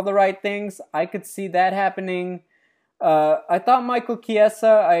saying all the right things. I could see that happening. I thought Michael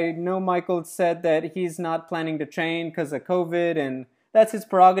Chiesa, I know Michael said that he's not planning to train because of COVID, and that's his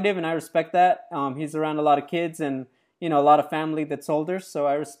prerogative, and I respect that. He's around a lot of kids and, a lot of family that's older, so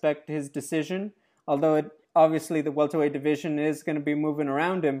I respect his decision. Although, obviously, the welterweight division is going to be moving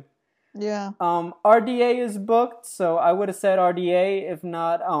around him. Yeah. RDA is booked, so I would have said RDA if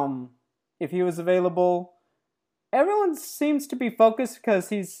not, if he was available. Everyone seems to be focused because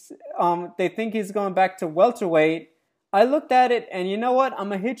they think he's going back to welterweight. I looked at it, and you know what? I'm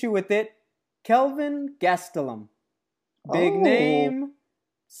going to hit you with it. Kelvin Gastelum. Big Oh, name.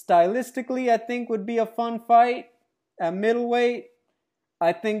 Stylistically, I think would be a fun fight at middleweight.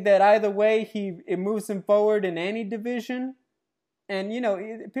 I think that either way, it moves him forward in any division. And,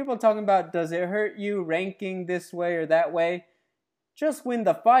 people are talking about, does it hurt you ranking this way or that way? Just win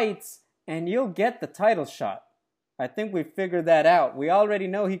the fights, and you'll get the title shot. I think we figured that out. We already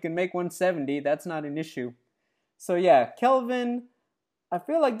know he can make 170. That's not an issue. So, yeah, Kelvin, I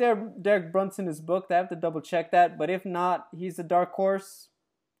feel like Derek Brunson is booked. I have to double check that. But if not, he's a dark horse.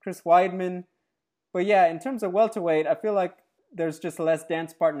 Chris Weidman. But, yeah, in terms of welterweight, I feel like there's just less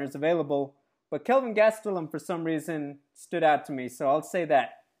dance partners available. But Kelvin Gastelum, for some reason, stood out to me. So I'll say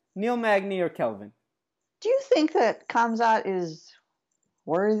that. Neil Magny or Kelvin? do you think that Kamzat is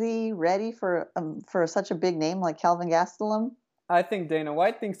worthy, ready for such a big name like Kelvin Gastelum? I think Dana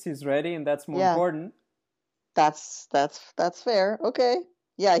White thinks he's ready, and that's more Yeah, important. that's fair. Okay.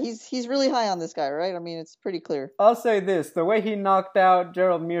 Yeah, he's really high on this guy, right? I mean, it's pretty clear. I'll say this. The way he knocked out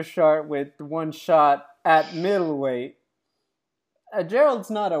Gerald Meerschaert with one shot at middleweight, Gerald's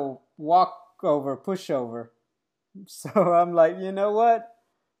not a walkover, pushover. So I'm like, you know what?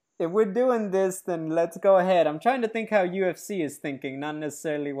 If we're doing this, then let's go ahead. I'm trying to think how UFC is thinking, not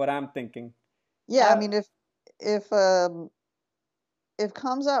necessarily what I'm thinking. Yeah, I Uh, mean, if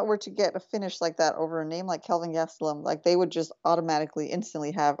Kamzat were to get a finish like that over a name like Kelvin Gastelum, like they would just automatically,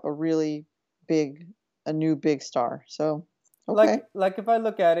 instantly have a new big star. So, okay. like if I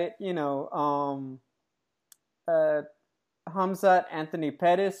look at it, uh, Hamzat Anthony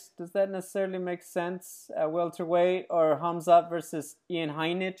Pettis, does that necessarily make sense at welterweight? Or Hamzat versus Ian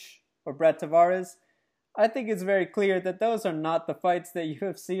Heinisch or Brett Tavares? I think it's very clear that those are not the fights that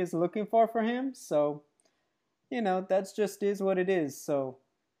UFC is looking for him. So, that's just is what it is. So,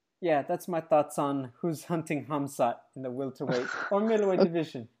 yeah, that's my thoughts on who's hunting Hamzat in the welterweight or middleweight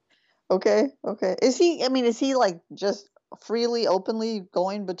division. Okay, okay. I mean, is he like just freely, openly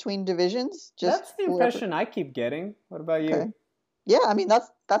going between divisions? Just That's the whoever? impression I keep getting. What about you? Okay. Yeah, I mean,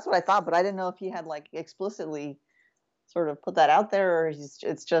 that's what I thought, but I didn't know if he had like explicitly sort of put that out there, or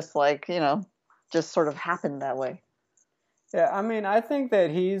it's just like, just sort of happened that way. Yeah, I mean, I think that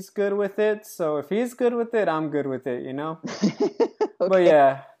he's good with it. So if he's good with it, I'm good with it. But Okay.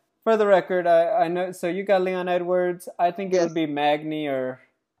 yeah, for the record, I know. So you got Leon Edwards. I think it would Yes. be Magny or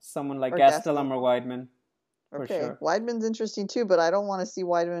someone like Or Gastelum Gastelum. or Weidman for Okay. sure. Weidman's interesting too, but I don't want to see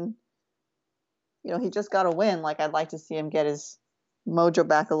Weidman. He just got to win. Like, I'd like to see him get his mojo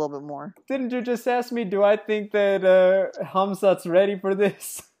back a little bit more. Didn't you just ask me? Do I think that Hamzat's ready for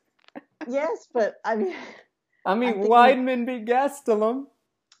this? Yes, but I mean, I mean, I'm thinking, Weidman beat Gastelum,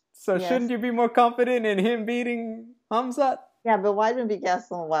 so yes. shouldn't you be more confident in him beating Hamzat? Yeah, but Weidman beat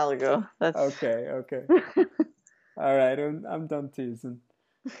Gastelum a while ago. That's Okay, okay. All right, I'm done teasing.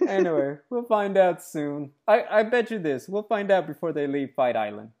 Anyway, we'll find out soon. I bet you this. We'll find out before they leave Fight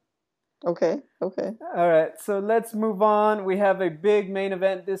Island. okay. Okay. All right, so let's move on. We have a big main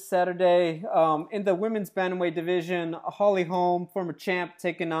event this Saturday. In the women's bantamweight division, Holly Holm, former champ,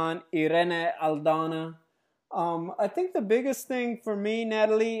 taking on Irene Aldana. I think the biggest thing for me,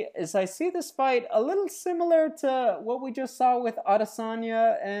 Natalie, is I see this fight a little similar to what we just saw with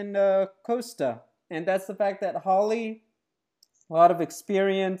Adesanya and Costa. And that's the fact that Holly, a lot of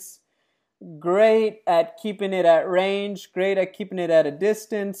experience, great at keeping it at range, great at keeping it at a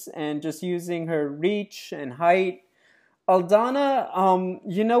distance, and just using her reach and height. Aldana,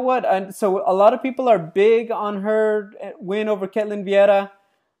 you know what? So a lot of people are big on her win over Ketlin Vieira.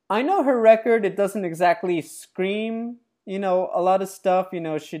 I know her record, it doesn't exactly scream, a lot of stuff.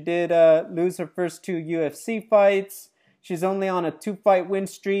 She did lose her first two UFC fights. She's only on a 2-fight win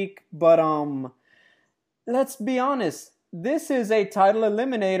streak, but let's be honest. This is a title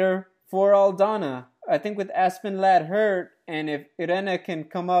eliminator for Aldana. I think with Aspen Ladd hurt, and if Irene can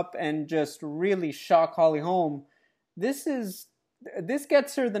come up and just really shock Holly Holm, this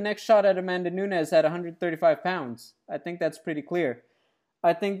gets her the next shot at Amanda Nunes at 135 pounds. I think that's pretty clear.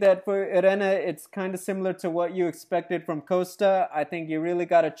 I think that for Irene, it's kind of similar to what you expected from Costa. I think you really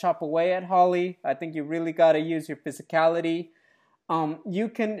got to chop away at Holly. I think you really got to use your physicality.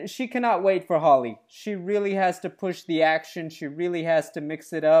 She cannot wait for Holly. She really has to push the action. She really has to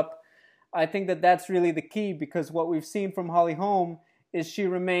mix it up. I think that that's really the key, because what we've seen from Holly Holm is she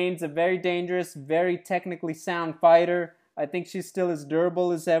remains a very dangerous, very technically sound fighter. I think she's still as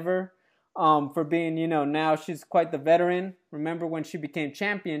durable as ever. For being, now she's quite the veteran. Remember when she became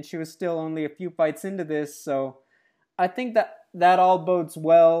champion, she was still only a few fights into this. So I think that all bodes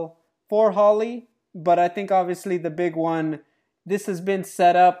well for Holly. But I think obviously the big one this has been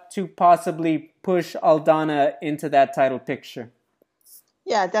set up to possibly push Aldana into that title picture.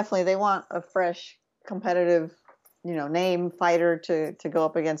 Yeah, definitely. They want a fresh, competitive, name fighter to go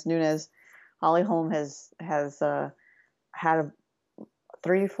up against Nunes. Holly Holm has had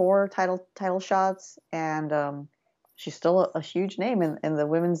 3, 4 title shots, and she's still a huge name in the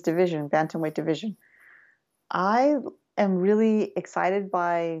women's division, bantamweight division. I am really excited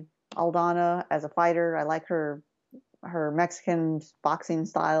by Aldana as a fighter. I like her Mexican boxing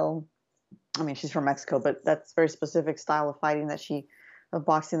style. I mean, she's from Mexico, but that's a very specific style of fighting of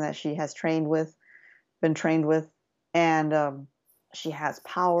boxing that she has been trained with, and she has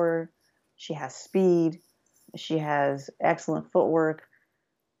power, she has speed, she has excellent footwork.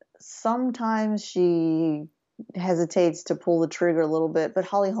 Sometimes she hesitates to pull the trigger a little bit, but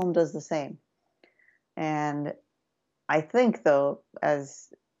Holly Holm does the same. And I think, though, as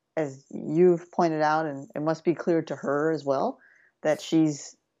you've pointed out, and it must be clear to her as well, that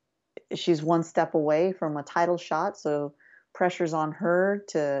she's one step away from a title shot. So pressure's on her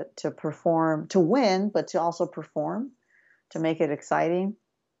to perform, to win, but to also perform, to make it exciting.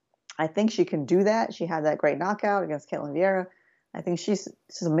 I think she can do that. She had that great knockout against Ketlen Vieira. I think she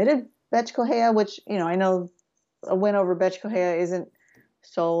submitted Bethe Correia, which, I know a win over Bethe Correia isn't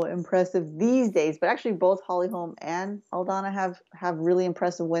so impressive these days, but actually both Holly Holm and Aldana have really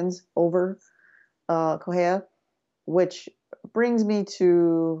impressive wins over Correia, which brings me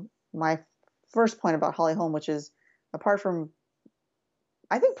to my first point about Holly Holm, which is, apart from,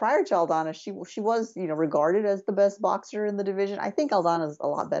 I think prior to Aldana, she was, regarded as the best boxer in the division. I think Aldana's a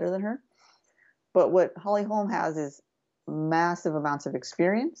lot better than her. But what Holly Holm has is massive amounts of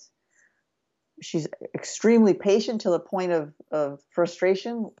experience. She's extremely patient to the point of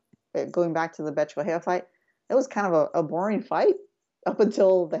frustration. Going back to the Bethe Correia fight, it was kind of a boring fight up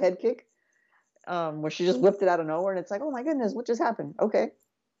until the head kick, where she just whipped it out of nowhere. And it's like, oh my goodness, what just happened? Okay.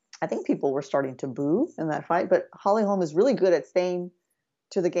 I think people were starting to boo in that fight, but Holly Holm is really good at sticking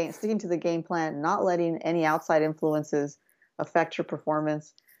to the game plan, not letting any outside influences affect her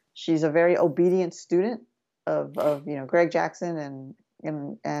performance. She's a very obedient student of Greg Jackson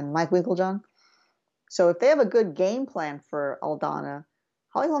and Mike Winkeljohn. So if they have a good game plan for Aldana,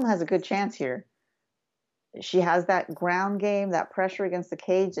 Holly Holm has a good chance here. She has that ground game, that pressure against the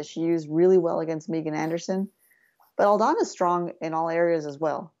cage that she used really well against Megan Anderson. But Aldana's strong in all areas as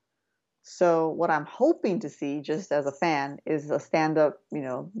well. So what I'm hoping to see, just as a fan, is a stand-up,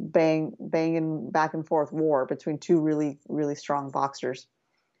 banging back and forth war between two really, really strong boxers.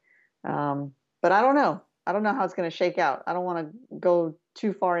 But I don't know. I don't know how it's going to shake out. I don't want to go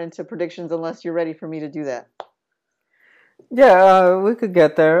too far into predictions unless you're ready for me to do that. Yeah, we could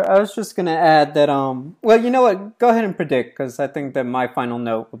get there. I was just going to add that, well, you know what? Go ahead and predict, because I think that my final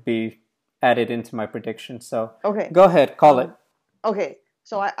note would be added into my prediction. So okay, go ahead, call it. Okay,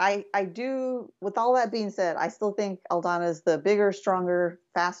 so I do, with all that being said, I still think Aldana is the bigger, stronger,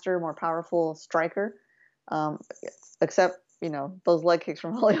 faster, more powerful striker, except, those leg kicks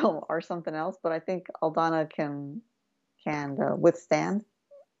from Holly Holm are something else. But I think Aldana can withstand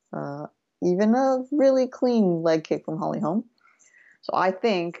even a really clean leg kick from Holly Holm. So I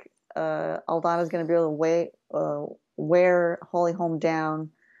think Aldana is going to be able to wear Holly Holm down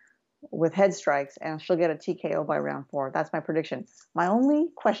with head strikes, and she'll get a TKO by round 4. That's my prediction. My only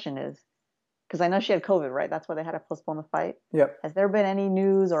question is, because I know she had COVID, right? That's why they had to postpone the fight. Yep. Has there been any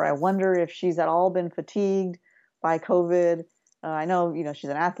news, or I wonder if she's at all been fatigued by COVID? I know,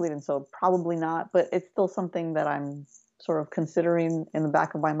 she's an athlete, and so probably not, but it's still something that I'm sort of considering in the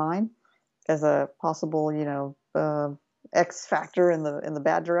back of my mind as a possible, X factor in the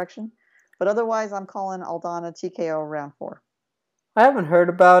bad direction. But otherwise, I'm calling Aldana TKO round 4. I haven't heard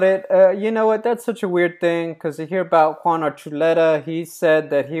about it. You know what? That's such a weird thing, because you hear about Juan Archuleta. He said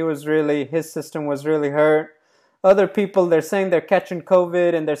that his system was really hurt. Other people, they're saying they're catching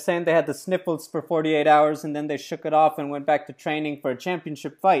COVID, and they're saying they had the sniffles for 48 hours, and then they shook it off and went back to training for a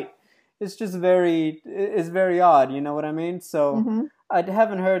championship fight. It's just it's very odd, you know what I mean? So I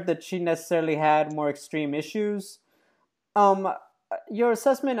haven't heard that she necessarily had more extreme issues. Your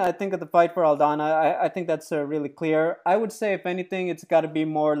assessment, I think, of the fight for Aldana, I think that's really clear. I would say, if anything, it's got to be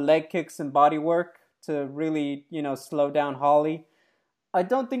more leg kicks and body work to really, slow down Holly. I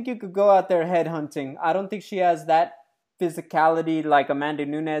don't think you could go out there headhunting. I don't think she has that physicality like Amanda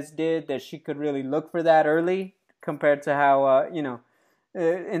Nunes did, that she could really look for that early compared to how,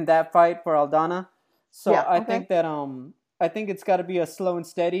 in that fight for Aldana. So yeah, okay. I think it's got to be a slow and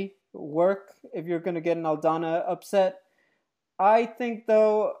steady work if you're going to get an Aldana upset. I think,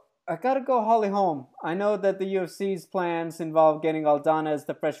 though, I got to go Holly Holm. I know that the UFC's plans involve getting Aldana as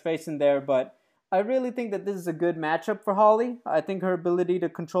the fresh face in there, but I really think that this is a good matchup for Holly. I think her ability to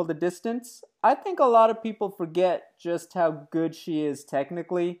control the distance. I think a lot of people forget just how good she is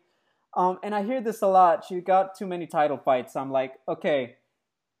technically. And I hear this a lot. She got too many title fights. I'm like, okay,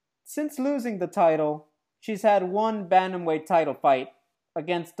 since losing the title, she's had one bantamweight title fight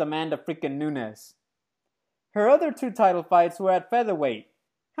against Amanda freaking Nunes. Her other two title fights were at featherweight.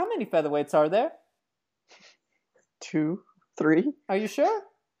 How many featherweights are there? 2, 3. Are you sure?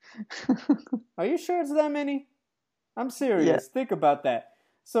 Are you sure it's that many? I'm serious. Yeah. Think about that.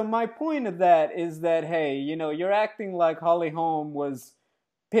 So my point of that is that, hey, you're acting like Holly Holm was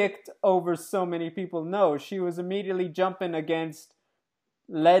picked over so many people. No, she was immediately jumping against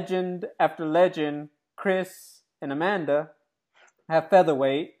legend after legend, Chris and Amanda, at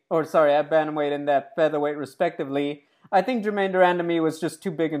featherweight, at bantamweight and that featherweight respectively. I think Jermaine Durandamy was just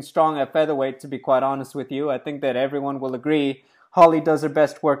too big and strong at featherweight, to be quite honest with you. I think that everyone will agree Holly does her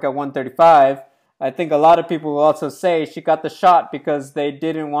best work at 135. I think a lot of people will also say she got the shot because they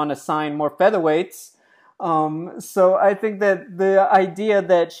didn't want to sign more featherweights. So I think that the idea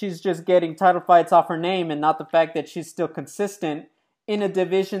that she's just getting title fights off her name and not the fact that she's still consistent in a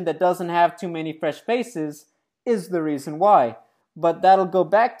division that doesn't have too many fresh faces is the reason why. But that'll go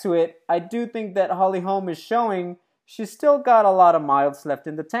back to it. I do think that Holly Holm is showing she's still got a lot of miles left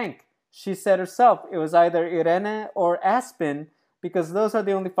in the tank. She said herself it was either Irene or Aspen because those are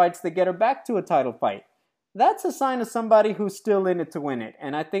the only fights that get her back to a title fight. That's a sign of somebody who's still in it to win it.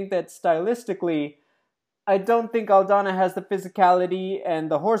 And I think that stylistically, I don't think Aldana has the physicality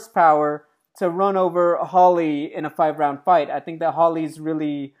and the horsepower to run over Holly in a 5-round fight. I think that Holly's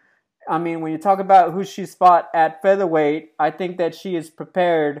really, when you talk about who she's fought at featherweight, I think that she is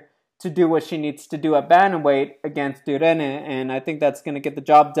prepared to do what she needs to do at bantamweight against Irene, and I think that's going to get the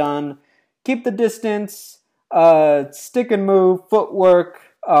job done. Keep the distance, stick and move, footwork,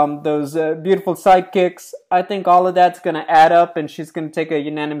 those beautiful side kicks. I think all of that's going to add up, and she's going to take a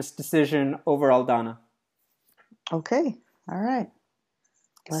unanimous decision over Aldana. Okay, all right.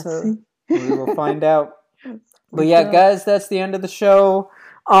 Let's see. We will find out. But yeah, guys, that's the end of the show.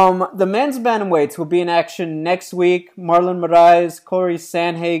 The men's bantamweights will be in action next week. Marlon Moraes, Corey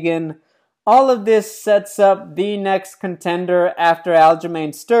Sandhagen. All of this sets up the next contender after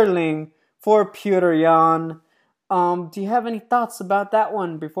Aljamain Sterling for Petr Yan. Do you have any thoughts about that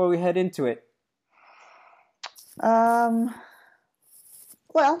one before we head into it? Well,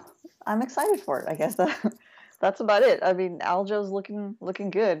 I'm excited for it. I guess that's about it. Aljo's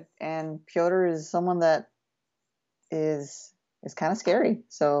looking good, and Petr is someone that is kind of scary.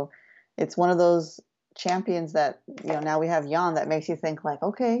 So it's one of those champions that now we have Yan that makes you think like,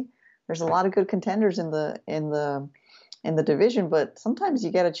 okay, there's a lot of good contenders in the division, but sometimes you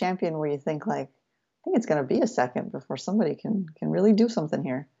get a champion where you think like, I think it's going to be a second before somebody can really do something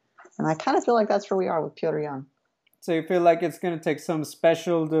here, and I kind of feel like that's where we are with Petr Yan. So you feel like it's going to take something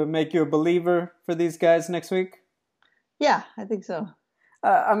special to make you a believer for these guys next week? Yeah, I think so.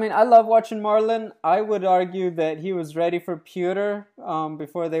 I love watching Marlon. I would argue that he was ready for Petr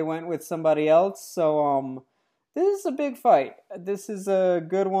before they went with somebody else. So this is a big fight. This is a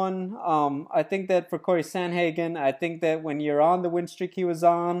good one. I think that for Corey Sandhagen, I think that when you're on the win streak he was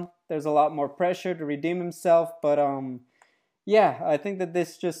on, there's a lot more pressure to redeem himself. But yeah, I think that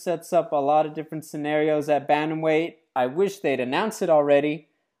this just sets up a lot of different scenarios at bantamweight. I wish they'd announced it already.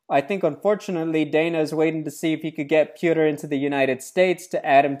 I think, unfortunately, Dana is waiting to see if he could get Petr into the United States to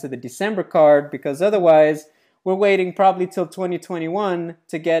add him to the December card, because otherwise, we're waiting probably till 2021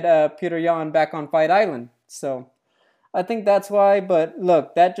 to get Petr Yan back on Fight Island. So, I think that's why. But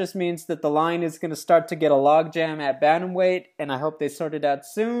look, that just means that the line is going to start to get a logjam at bantamweight, and I hope they sort it out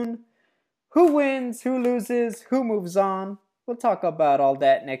soon. Who wins? Who loses? Who moves on? We'll talk about all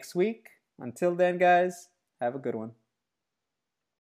that next week. Until then, guys, have a good one.